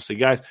lot, honestly,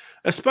 guys.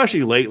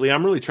 Especially lately,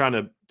 I'm really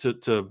trying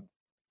to.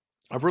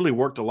 I've really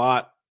worked a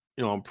lot,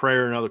 on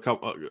prayer and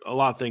a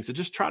lot of things to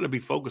just try to be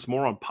focused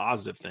more on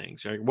positive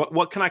things. Right?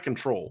 What can I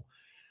control?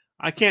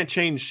 I can't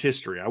change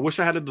history. I wish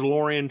I had a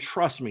DeLorean.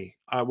 Trust me,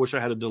 I wish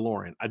I had a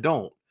DeLorean. I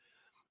don't.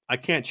 I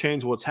can't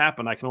change what's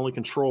happened. I can only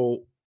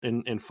control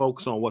and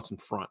focus on what's in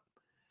front.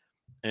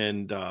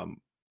 And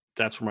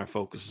that's where my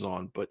focus is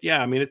on. But yeah,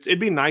 I mean, it'd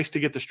be nice to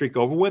get the streak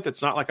over with.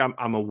 It's not like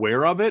I'm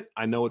aware of it.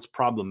 I know it's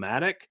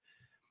problematic,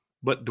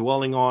 but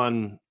dwelling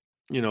on,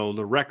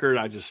 the record,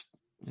 I just,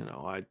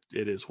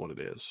 it is what it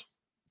is.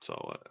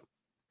 So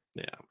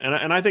yeah.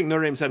 And I think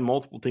Notre Dame's had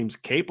multiple teams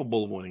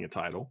capable of winning a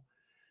title,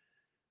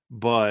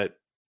 but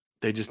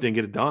they just didn't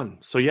get it done.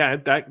 So yeah,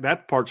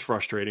 that part's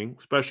frustrating,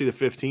 especially the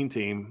 15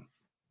 team.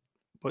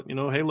 But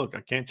hey, look,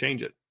 I can't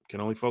change it. Can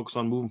only focus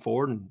on moving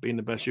forward and being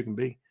the best you can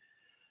be.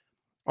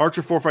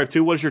 Archer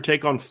 452, what is your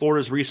take on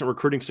Florida's recent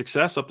recruiting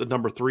success up to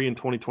number 3 in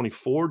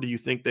 2024? Do you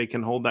think they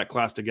can hold that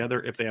class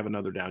together if they have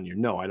another down year?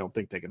 No, I don't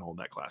think they can hold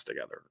that class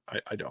together.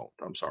 I don't.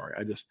 I'm sorry.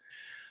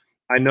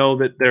 I know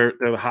that they're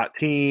the hot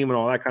team and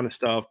all that kind of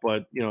stuff,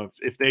 but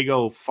if they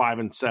go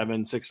 5-7,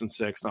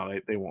 6-6, no,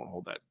 they won't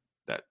hold that.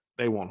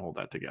 They won't hold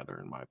that together,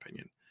 in my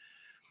opinion.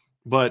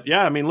 But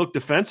yeah, I mean, look,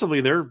 defensively,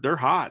 they're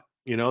hot.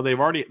 They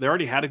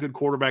already had a good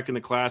quarterback in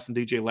the class in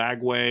DJ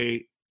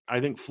Lagway. I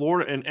think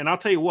Florida, and I'll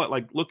tell you what,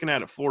 like looking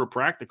at it, Florida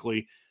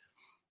practically,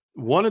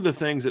 one of the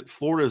things that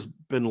Florida's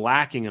been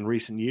lacking in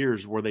recent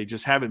years where they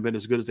just haven't been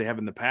as good as they have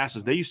in the past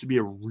is they used to be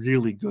a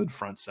really good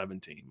front seven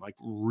team, like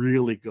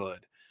really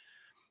good.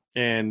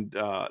 And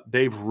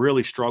they've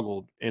really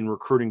struggled in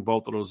recruiting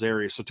both of those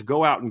areas. So to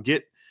go out and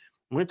get,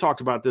 we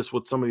talked about this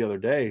with somebody the other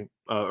day,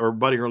 or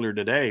buddy earlier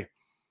today.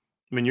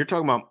 I mean, you're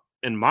talking about,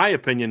 in my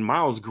opinion,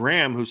 Miles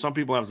Graham, who some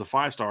people have as a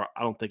 5-star,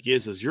 I don't think he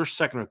is your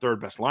second or third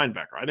best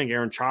linebacker. I think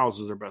Aaron Childs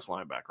is their best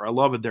linebacker. I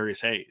love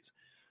Adarius Hayes.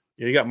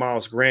 You got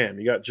Miles Graham.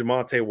 You got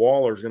Jamonte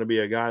Waller is going to be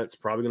a guy that's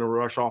probably going to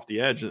rush off the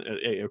edge,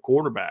 a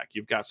quarterback.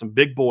 You've got some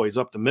big boys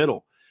up the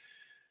middle.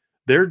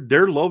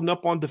 They're loading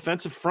up on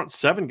defensive front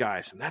 7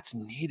 guys, and that's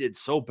needed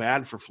so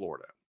bad for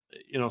Florida.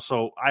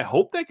 So I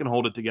hope they can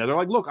hold it together.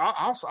 Like, look,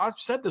 I've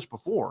said this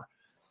before.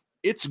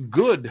 It's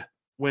good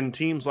when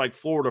teams like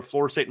Florida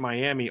State, and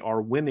Miami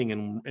are winning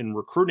and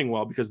recruiting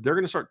well, because they're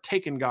going to start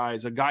taking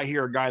guys, a guy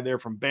here, a guy there,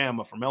 from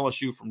Bama, from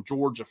LSU, from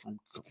Georgia,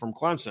 from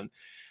Clemson,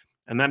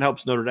 and that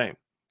helps Notre Dame.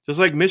 Just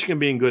like Michigan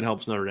being good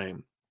helps Notre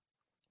Dame.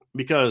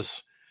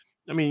 Because,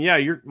 I mean, yeah,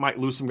 you might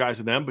lose some guys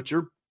to them, but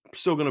you're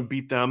still going to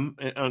beat them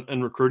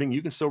in recruiting.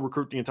 You can still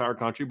recruit the entire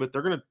country, but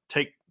they're going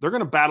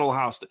to battle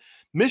Ohio State.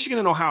 Michigan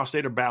and Ohio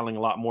State are battling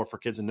a lot more for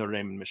kids than Notre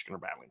Dame and Michigan are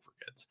battling for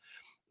kids.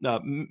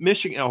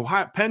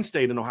 Penn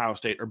State and Ohio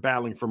State are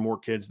battling for more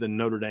kids than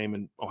Notre Dame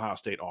and Ohio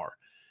State are.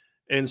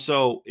 And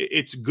so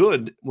it's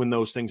good when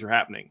those things are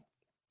happening,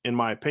 in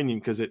my opinion,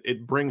 because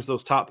it brings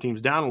those top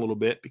teams down a little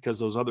bit, because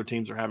those other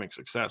teams are having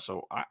success.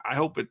 So I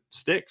hope it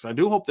sticks. I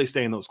do hope they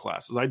stay in those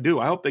classes. I do.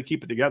 I hope they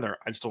keep it together.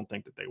 I just don't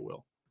think that they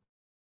will.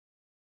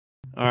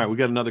 All right, we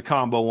got another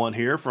combo one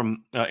here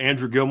from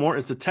Andrew Gilmore.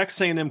 Is the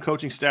Texas A&M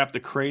coaching staff the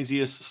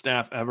craziest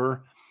staff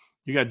ever?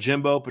 You got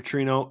Jimbo,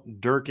 Petrino,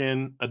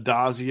 Durkin,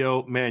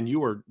 Adazio. Man,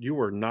 you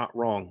are not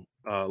wrong.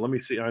 Let me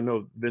see. I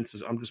know Vince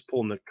is – I'm just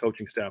pulling the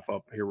coaching staff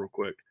up here real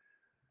quick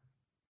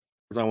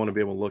because I want to be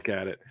able to look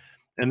at it.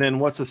 And then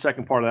what's the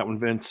second part of that one,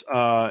 Vince?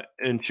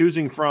 In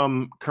choosing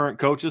from current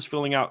coaches,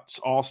 filling out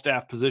all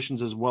staff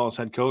positions as well as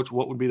head coach,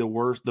 what would be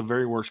the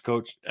very worst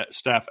coach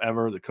staff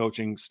ever, the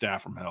coaching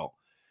staff from hell?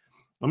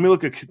 Let me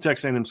look at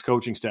Texas A&M's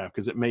coaching staff,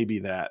 because it may be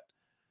that,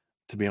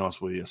 to be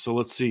honest with you. So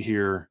let's see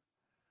here.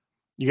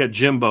 You got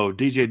Jimbo,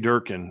 DJ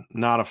Durkin,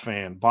 not a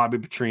fan. Bobby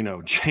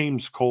Petrino,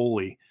 James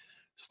Coley,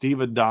 Steve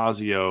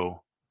Adazio.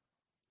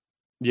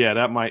 Yeah,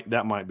 that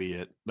might be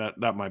it.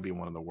 That might be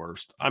one of the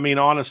worst. I mean,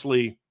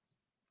 honestly,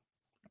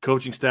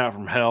 coaching staff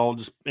from hell,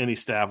 just any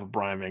staff with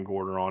Brian Van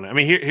Gorder on it. I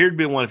mean, here'd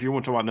be one if you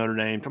want to talk about Notre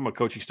Dame, talking about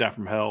coaching staff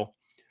from hell.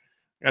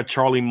 I got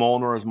Charlie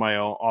Molnar as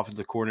my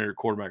offensive coordinator,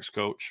 quarterbacks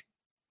coach.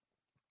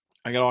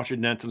 I got Austin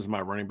Denton as my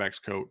running backs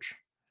coach.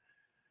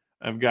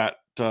 I've got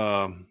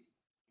Brian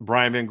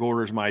Van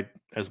Gorder as my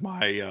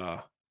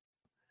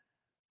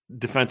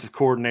defensive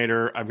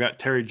coordinator. I've got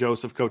Terry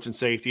Joseph coaching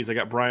safeties. I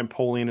got Brian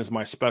Polian as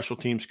my special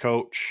teams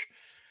coach.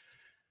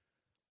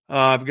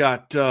 I've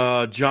got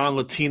John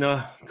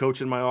Latina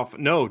coaching my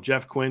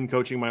Jeff Quinn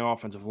coaching my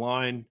offensive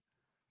line.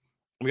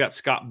 We got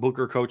Scott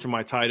Booker coaching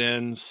my tight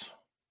ends.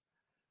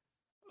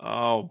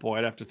 Oh boy,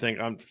 I'd have to think.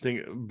 I'm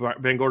thinking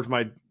Van Gorder's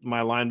my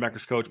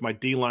linebackers coach, my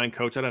D-line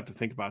coach. I'd have to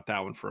think about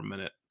that one for a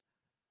minute.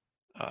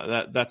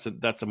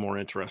 That's a more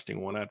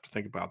interesting one. I have to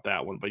think about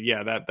that one. But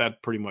yeah,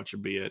 that pretty much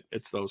would be it.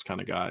 It's those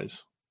kind of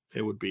guys.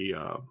 It would be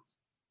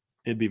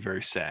it'd be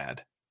very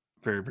sad,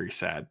 very, very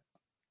sad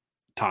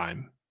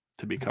time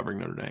to be covering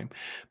Notre Dame.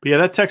 But yeah,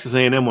 that Texas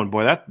A&M one,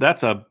 boy,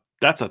 that's a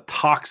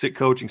toxic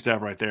coaching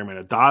staff right there,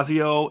 man.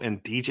 Adazio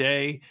and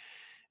DJ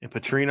and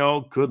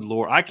Petrino, good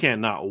Lord. I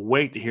cannot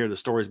wait to hear the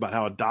stories about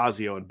how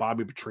Adazio and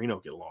Bobby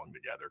Petrino get along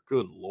together.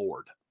 Good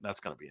Lord.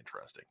 That's going to be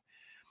interesting.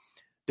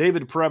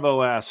 David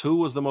Prevo asks, who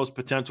was the most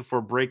potential for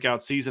a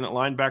breakout season at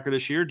linebacker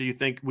this year? Do you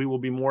think we will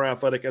be more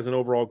athletic as an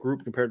overall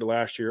group compared to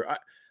last year?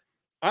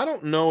 I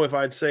don't know if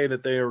I'd say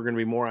that they are going to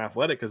be more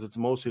athletic, because it's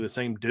mostly the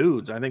same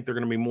dudes. I think they're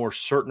going to be more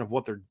certain of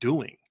what they're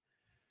doing.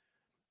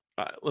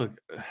 Look,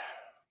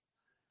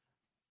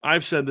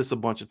 I've said this a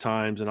bunch of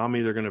times, and I'm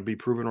either going to be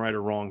proven right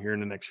or wrong here in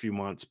the next few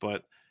months,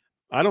 but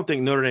I don't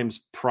think Notre Dame's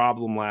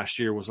problem last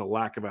year was a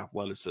lack of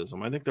athleticism.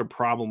 I think their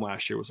problem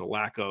last year was a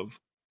lack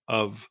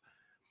of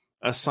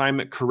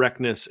assignment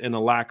correctness and a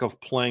lack of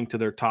playing to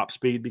their top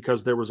speed,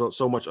 because there was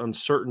so much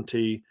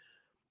uncertainty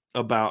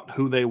about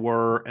who they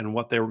were and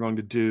what they were going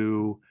to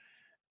do,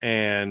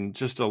 and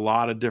just a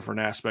lot of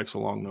different aspects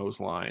along those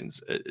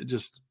lines.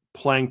 Just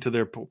playing to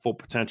their full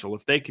potential.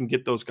 If they can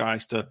get those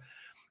guys to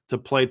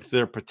play to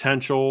their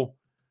potential,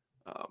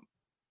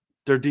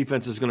 their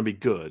defense is going to be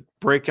good.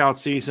 Breakout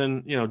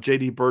season,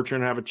 J.D.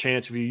 Bertrand have a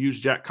chance. If you use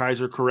Jack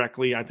Kaiser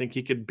correctly, I think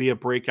he could be a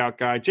breakout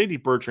guy. J.D.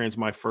 Bertrand's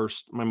my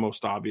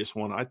most obvious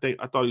one. I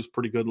thought he was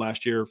pretty good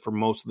last year for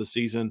most of the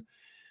season.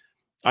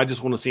 I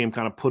just want to see him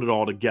kind of put it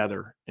all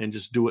together and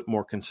just do it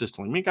more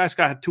consistently. I mean, guys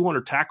got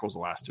 200 tackles the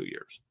last 2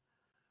 years.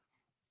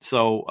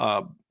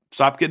 So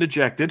stop getting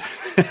ejected,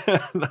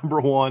 number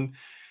one.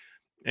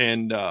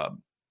 And I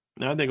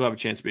think he'll have a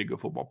chance to be a good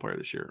football player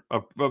this year,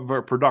 a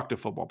very productive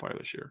football player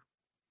this year.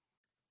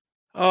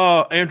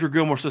 Andrew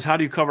Gilmore says, how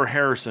do you cover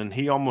Harrison?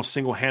 He almost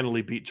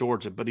single-handedly beat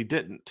Georgia, but he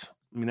didn't.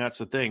 I mean, that's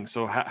the thing.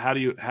 So how do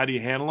you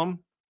handle him?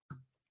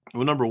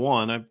 Well, number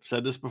one, I've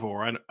said this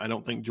before. I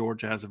don't think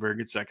Georgia has a very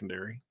good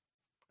secondary.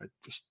 I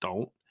just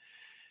don't.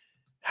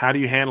 How do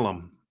you handle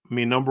them? I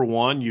mean, number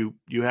one, you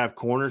have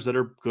corners that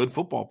are good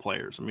football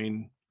players. I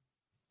mean,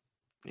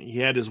 he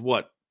had his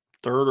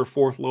third or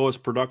fourth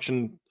lowest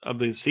production of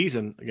the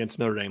season against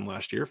Notre Dame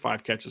last year,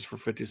 5 catches for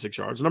 56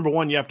 yards. Number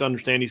one, you have to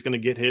understand he's going to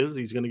get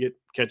he's going to get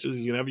catches,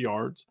 he's going to have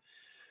yards.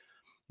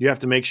 You have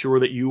to make sure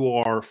that you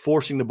are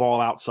forcing the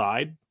ball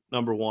outside,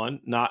 number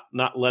one, not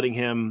letting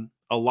him.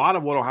 A lot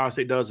of what Ohio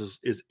State does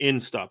is in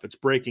stuff. It's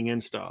breaking in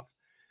stuff.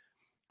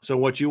 So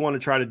what you want to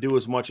try to do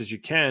as much as you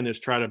can is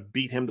try to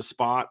beat him to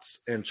spots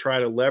and try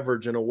to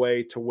leverage in a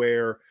way to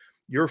where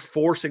you're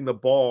forcing the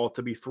ball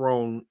to be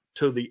thrown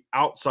to the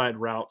outside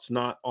routes,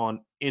 not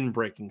on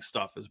in-breaking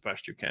stuff as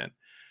best you can.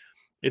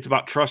 It's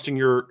about trusting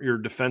your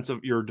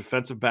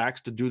defensive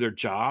backs to do their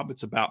job.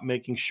 It's about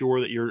making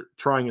sure that you're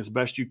trying as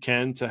best you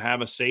can to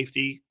have a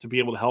safety to be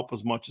able to help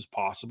as much as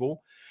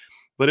possible.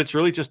 But it's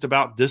really just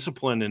about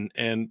discipline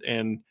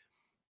and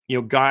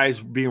guys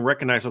being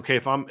recognized.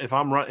 Okay,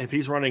 if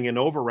he's running an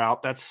over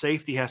route, that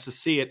safety has to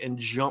see it and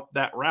jump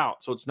that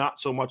route. So it's not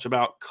so much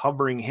about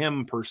covering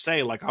him per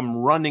se, like I'm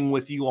running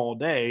with you all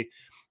day.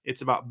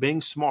 It's about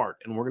being smart,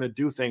 and we're going to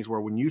do things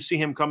where when you see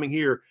him coming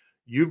here,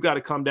 you've got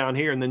to come down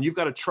here, and then you've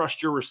got to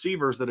trust your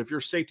receivers that if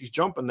your safety's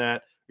jumping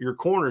that, your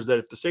corners, that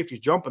if the safety's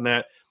jumping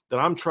that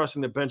I'm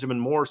trusting that Benjamin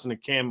Morrison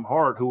and Cam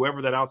Hart,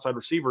 whoever that outside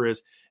receiver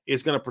is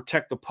going to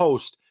protect the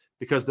post,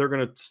 because they're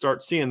going to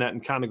start seeing that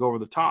and kind of go over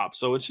the top.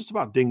 So it's just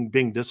about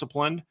being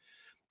disciplined,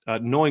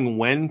 knowing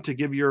when to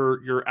give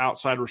your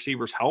outside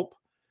receivers help.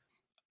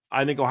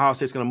 I think Ohio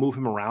State's going to move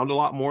him around a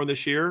lot more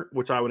this year,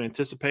 which I would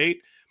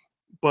anticipate.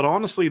 But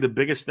honestly, the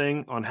biggest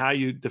thing on how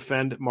you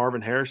defend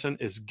Marvin Harrison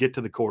is get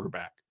to the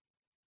quarterback.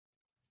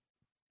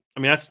 I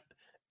mean,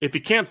 if he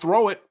can't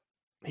throw it,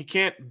 he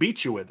can't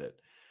beat you with it.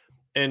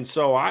 And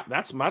so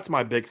that's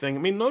my big thing. I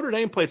mean, Notre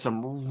Dame played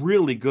some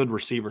really good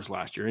receivers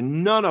last year,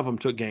 and none of them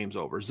took games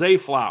over. Zay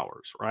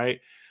Flowers,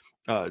 right?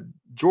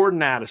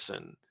 Jordan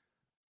Addison,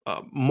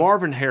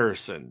 Marvin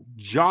Harrison,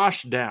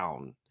 Josh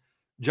Downs,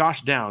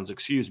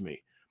 excuse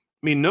me.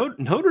 I mean,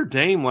 Notre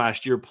Dame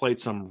last year played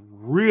some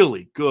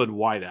really good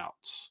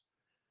wideouts,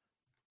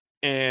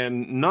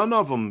 and none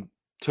of them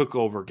took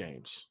over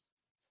games.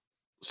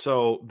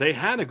 So they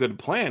had a good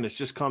plan. It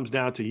just comes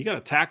down to you got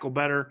to tackle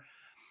better.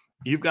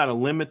 You've got to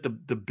limit the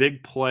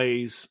big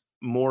plays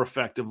more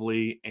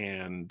effectively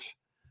and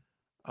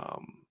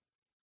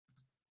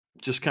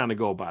just kind of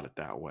go about it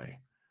that way.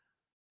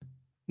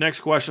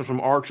 Next question from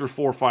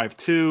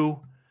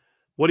Archer452.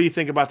 What do you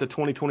think about the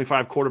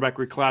 2025 quarterback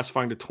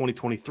reclassifying to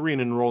 2023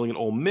 and enrolling in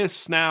Ole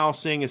Miss now,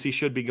 seeing as he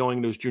should be going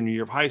into his junior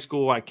year of high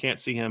school? I can't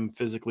see him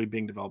physically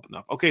being developed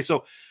enough. Okay,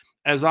 so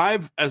as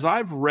I've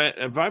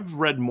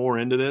read more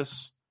into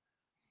this,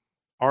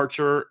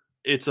 Archer,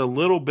 it's a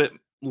little bit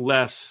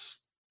less,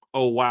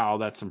 oh, wow,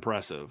 that's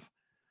impressive.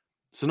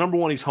 So number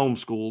one, he's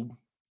homeschooled.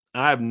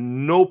 I have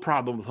no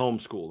problem with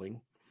homeschooling.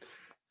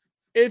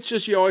 It's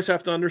just you always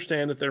have to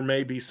understand that there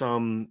may be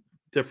some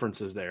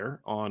differences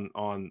there on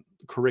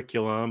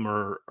curriculum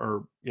or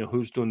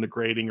who's doing the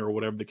grading or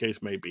whatever the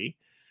case may be.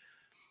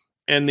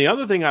 And the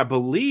other thing I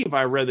believe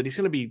I read that he's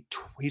going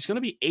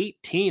to be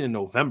 18 in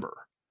November.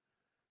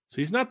 So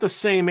he's not the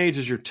same age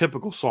as your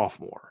typical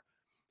sophomore.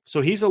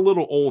 So he's a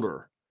little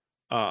older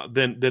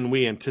than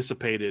we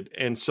anticipated.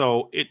 And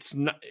so it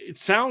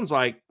sounds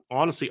like,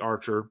 honestly,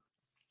 Archer,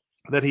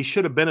 that he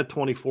should have been a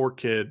 24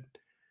 kid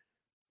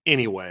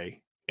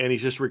anyway, and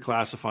he's just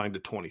reclassifying to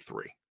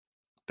 23.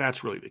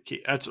 That's really the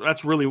key.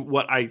 That's really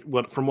what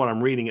from what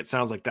I'm reading, it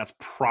sounds like that's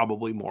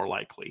probably more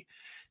likely.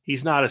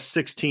 He's not a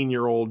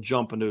 16-year-old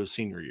jump into his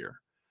senior year.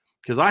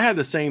 Because I had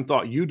the same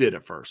thought you did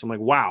at first. I'm like,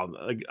 wow,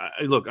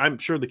 look, I'm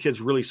sure the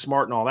kid's really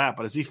smart and all that,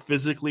 but is he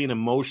physically and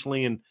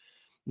emotionally and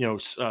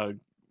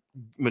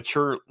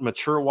mature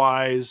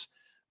wise,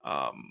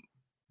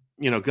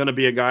 going to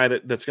be a guy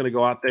that's going to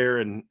go out there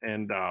and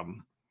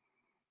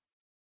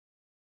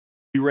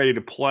be ready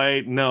to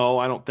play? No,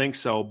 I don't think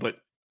so. But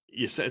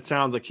it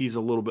sounds like he's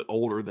a little bit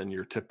older than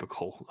your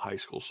typical high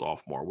school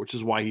sophomore, which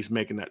is why he's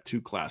making that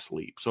 2-class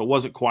leap. So it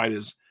wasn't quite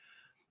as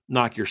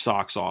knock your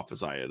socks off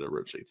as I had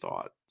originally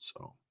thought.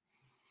 So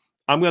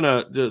I'm going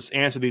to just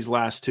answer these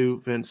last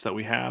two, Vince, that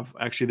we have.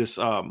 Actually, this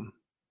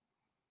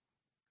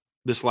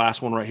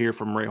last one right here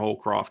from Ray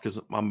Holcroft, because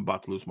I'm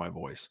about to lose my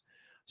voice.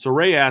 So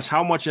Ray asks,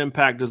 how much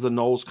impact does the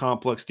Knowles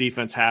complex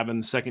defense have in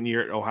the second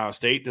year at Ohio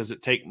State? Does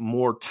it take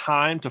more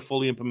time to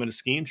fully implement a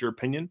scheme? Your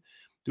opinion?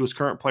 Do his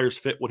current players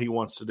fit what he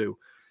wants to do?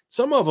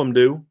 Some of them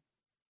do.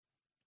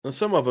 And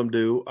some of them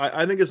do.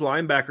 I think his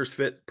linebackers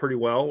fit pretty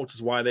well, which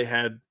is why they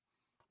had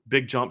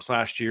big jumps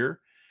last year.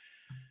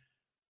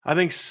 I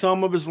think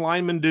some of his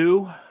linemen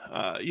do.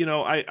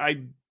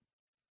 I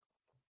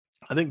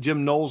think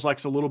Jim Knowles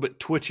likes a little bit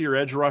twitchier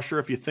edge rusher.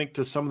 If you think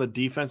to some of the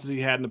defenses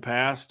he had in the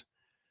past,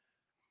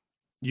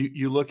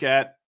 you look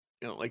at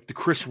like the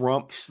Chris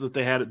Rumps that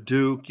they had at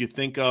Duke. You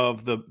think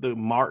of the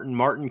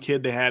Martin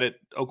kid they had at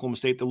Oklahoma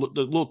State, the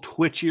little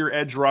twitchier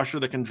edge rusher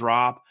that can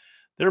drop.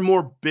 They're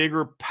more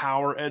bigger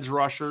power edge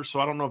rushers,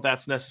 so I don't know if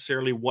that's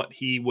necessarily what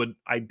he would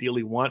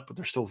ideally want, but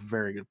they're still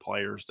very good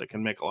players that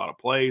can make a lot of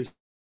plays.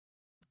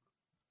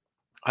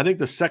 I think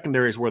the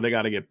secondary is where they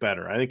got to get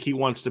better. I think he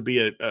wants to be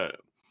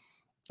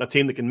a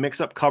team that can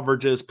mix up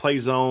coverages, play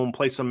zone,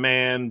 play some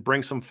man,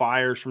 bring some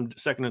fires from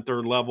second and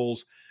third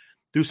levels,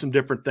 do some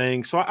different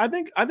things. So I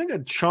think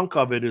a chunk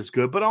of it is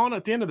good. But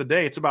at the end of the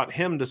day, it's about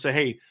him to say,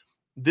 hey,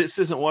 this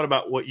isn't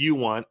about what you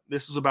want.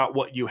 This is about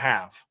what you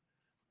have.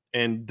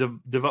 And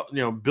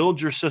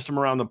build your system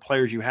around the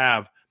players you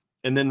have,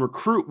 and then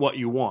recruit what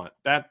you want.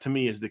 That to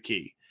me is the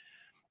key.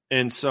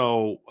 And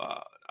so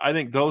I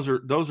think those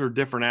are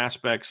different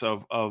aspects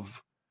of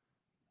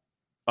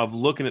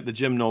looking at the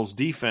Jim Knowles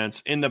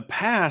defense. In the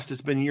past,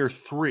 it's been year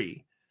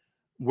 3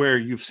 where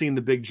you've seen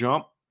the big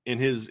jump in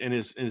his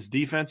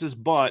defenses,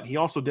 but he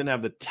also didn't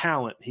have the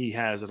talent he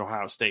has at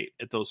Ohio State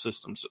at those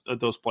systems, at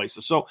those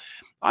places. So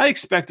I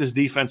expect his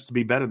defense to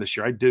be better this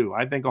year. I do.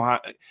 I think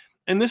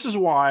and this is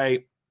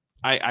why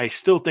I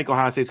still think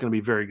Ohio State's going to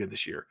be very good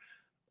this year.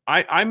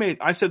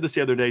 I said this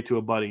the other day to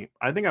a buddy.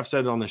 I think I've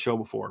said it on the show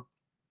before.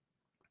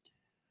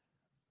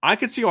 I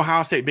could see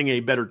Ohio State being a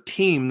better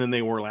team than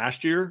they were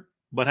last year,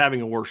 but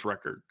having a worse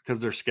record because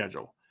of their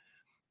schedule.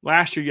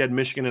 Last year, you had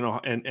Michigan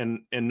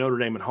and Notre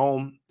Dame at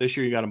home. This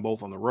year, you got them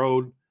both on the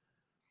road.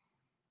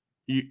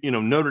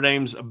 Notre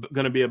Dame's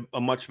going to be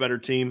a much better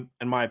team,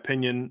 in my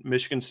opinion.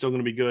 Michigan's still going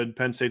to be good.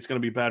 Penn State's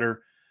going to be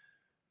better.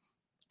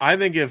 I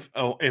think if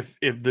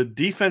the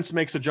defense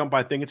makes a jump,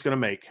 I think it's going to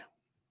make,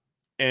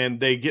 and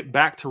they get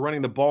back to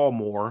running the ball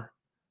more,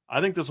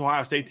 I think this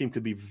Ohio State team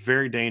could be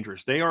very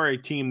dangerous. They are a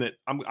team that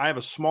I have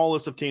a small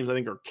list of teams I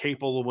think are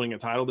capable of winning a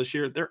title this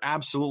year. They're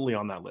absolutely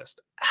on that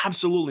list.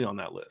 Absolutely on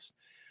that list.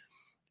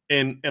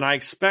 And I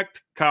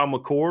expect Kyle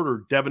McCord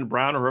or Devin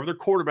Brown or whoever their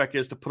quarterback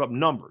is to put up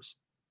numbers.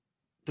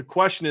 The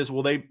question is,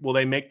 will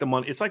they make the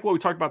money? It's like what we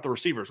talked about the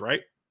receivers,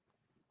 right?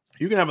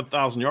 You can have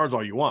 1,000 yards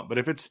all you want, but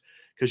if it's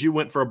because you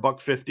went for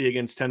 $150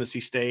 against Tennessee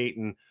State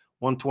and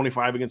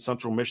 125 against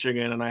Central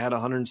Michigan, and I had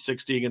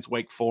 160 against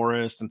Wake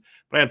Forest,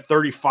 but I had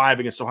 35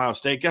 against Ohio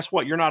State. Guess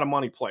what? You're not a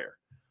money player.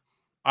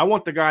 I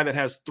want the guy that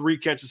has 3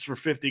 catches for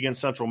 50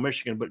 against Central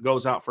Michigan, but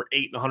goes out for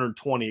 8 and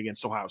 120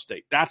 against Ohio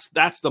State. That's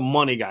the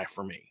money guy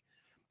for me.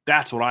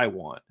 That's what I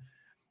want.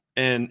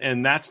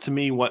 And that's to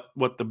me what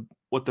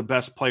the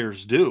best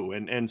players do.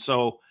 And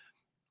so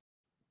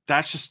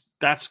that's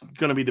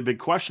going to be the big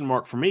question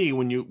mark for me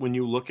when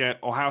you look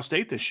at Ohio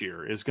State this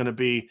year is going to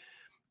be,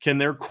 can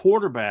their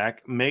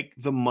quarterback make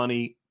the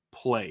money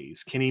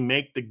plays? Can he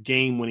make the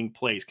game-winning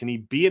plays? Can he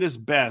be at his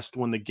best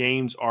when the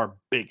games are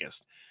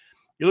biggest?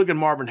 You look at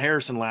Marvin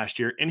Harrison last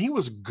year, and he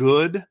was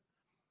good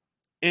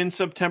in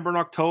September and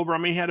October. I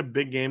mean, he had a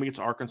big game against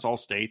Arkansas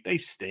State. They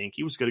stink.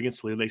 He was good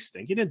against Toledo. They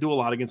stink. He didn't do a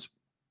lot against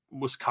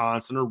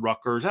Wisconsin or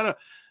Rutgers. Had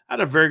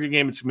a very good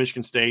game against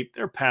Michigan State.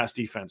 Their pass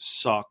defense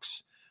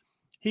sucks.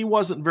 He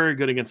wasn't very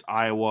good against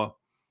Iowa,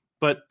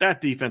 but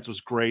that defense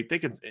was great. They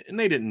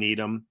didn't need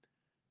him.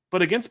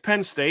 But against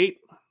Penn State,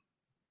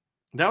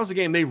 that was a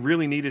game they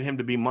really needed him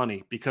to be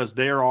money because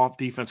their off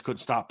defense couldn't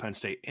stop Penn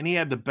State. And he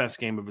had the best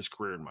game of his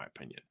career, in my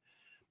opinion.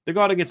 They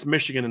go out against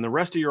Michigan, and the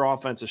rest of your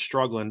offense is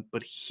struggling,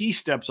 but he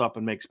steps up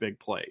and makes big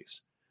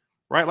plays,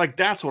 right? Like,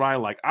 that's what I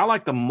like. I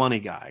like the money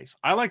guys.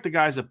 I like the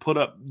guys that put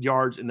up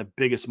yards in the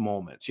biggest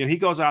moments. He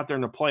goes out there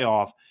in the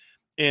playoff,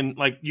 and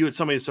like you had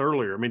somebody said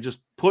earlier, I mean,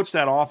 just puts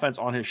that offense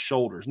on his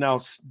shoulders. Now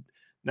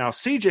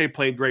CJ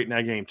played great in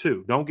that game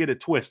too. Don't get it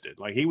twisted.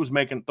 Like, he was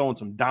throwing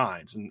some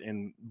dimes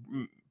and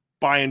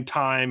buying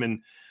time and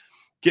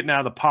getting out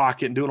of the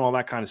pocket and doing all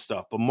that kind of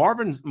stuff. But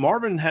Marvin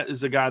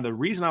is the guy. The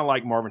reason I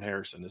like Marvin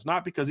Harrison is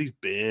not because he's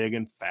big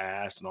and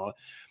fast and all that.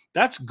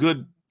 That's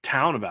good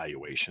talent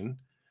evaluation.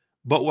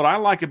 But what I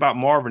like about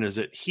Marvin is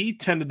that he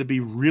tended to be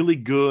really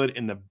good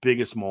in the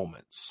biggest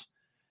moments.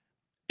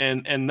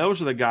 And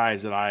those are the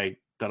guys that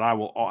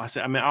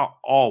I'll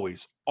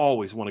always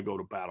want to go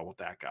to battle with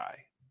that guy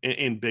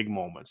in big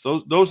moments.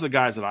 Those are the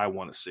guys that I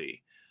want to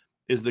see.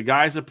 Is the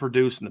guys that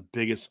produce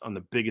on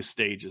the biggest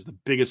stages, the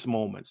biggest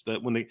moments.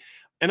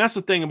 And that's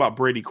the thing about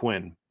Brady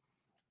Quinn.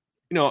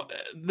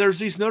 There's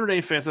these Notre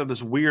Dame fans that have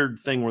this weird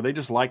thing where they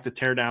just like to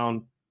tear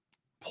down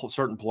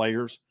certain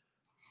players.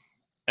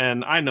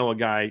 And I know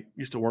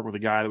used to work with a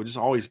guy that would just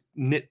always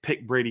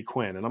nitpick Brady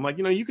Quinn. And I'm like,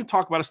 you can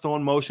talk about a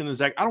stolen motion and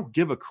Zach. I don't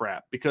give a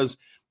crap because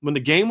when the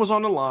game was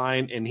on the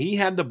line and he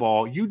had the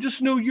ball, you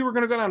just knew you were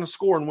going to go down and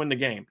score and win the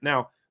game.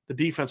 Now, the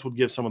defense would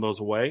give some of those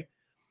away.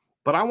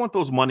 But I want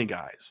those money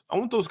guys. I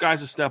want those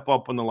guys to step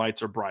up when the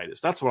lights are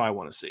brightest. That's what I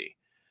want to see.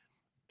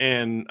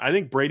 And I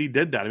think Brady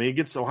did that. I mean,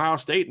 against Ohio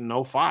State in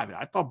 2005,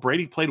 I thought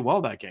Brady played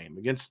well that game.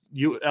 Against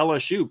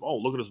LSU, oh,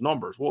 look at his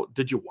numbers. Well,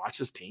 did you watch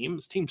his team?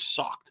 His team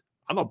sucked.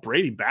 I thought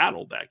Brady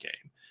battled that game.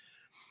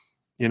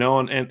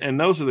 And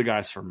those are the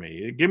guys for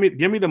me. Give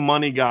me the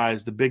money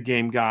guys, the big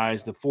game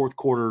guys, the fourth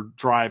quarter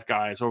drive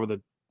guys over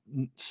the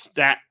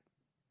stat,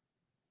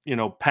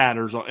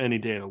 patterns on any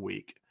day of the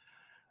week.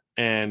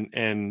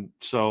 And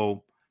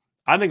so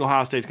I think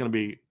Ohio State's going to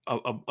be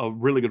a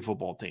really good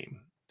football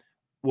team.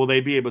 Will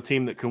they be a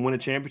team that can win a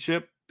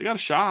championship? They got a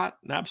shot.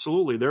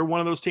 Absolutely. They're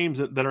one of those teams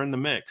that are in the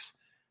mix.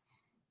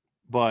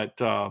 But,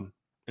 and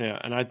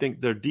I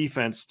think their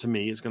defense, to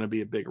me, is going to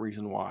be a big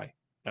reason why.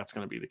 that's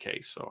going to be the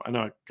case. So I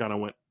know I kind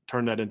of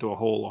turned that into a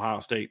whole Ohio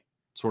State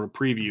sort of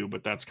preview,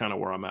 but that's kind of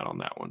where I'm at on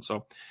that one.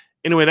 So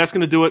anyway, that's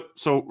going to do it.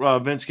 So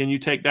Vince, can you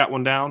take that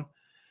one down?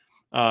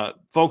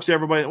 Folks,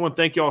 everybody, I want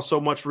to thank you all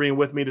so much for being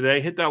with me today.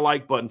 Hit that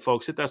like button,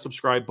 folks. Hit that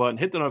subscribe button.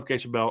 Hit the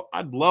notification bell.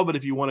 I'd love it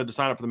if you wanted to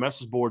sign up for the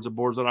message boards at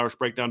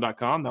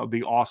boards.irishbreakdown.com. That would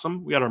be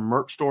awesome. We got our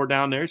merch store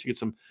down there. So you get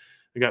some.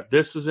 We got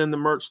this is in the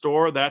merch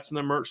store. That's in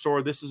the merch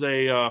store. This is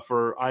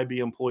for IB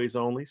employees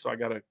only. So I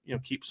got to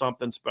keep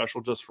something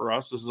special just for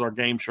us. This is our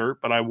game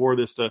shirt, but I wore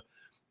this to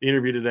the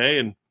interview today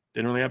and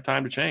didn't really have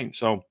time to change.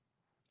 So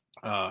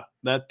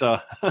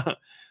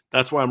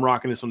that's why I'm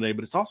rocking this one today,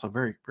 but it's also a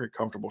very, very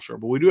comfortable shirt.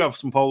 But we do have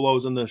some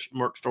polos in the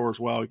merch store as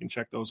well. You can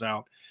check those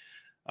out.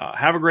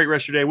 Have a great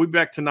rest of your day. We'll be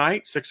back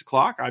tonight, 6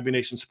 o'clock, IB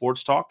Nation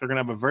Sports Talk. They're going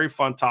to have a very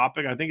fun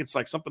topic. I think it's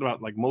like something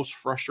about like most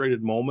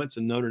frustrated moments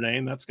in Notre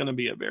Dame. That's going to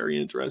be a very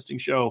interesting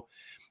show.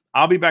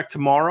 I'll be back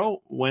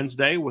tomorrow,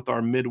 Wednesday, with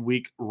our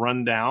midweek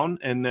rundown.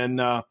 And then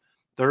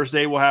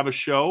Thursday we'll have a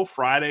show.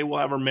 Friday we'll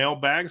have our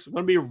mailbag. So it's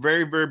going to be a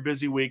very, very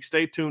busy week.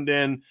 Stay tuned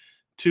in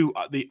to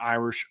the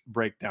Irish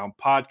Breakdown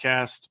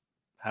podcast.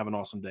 Have an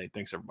awesome day.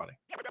 Thanks, everybody.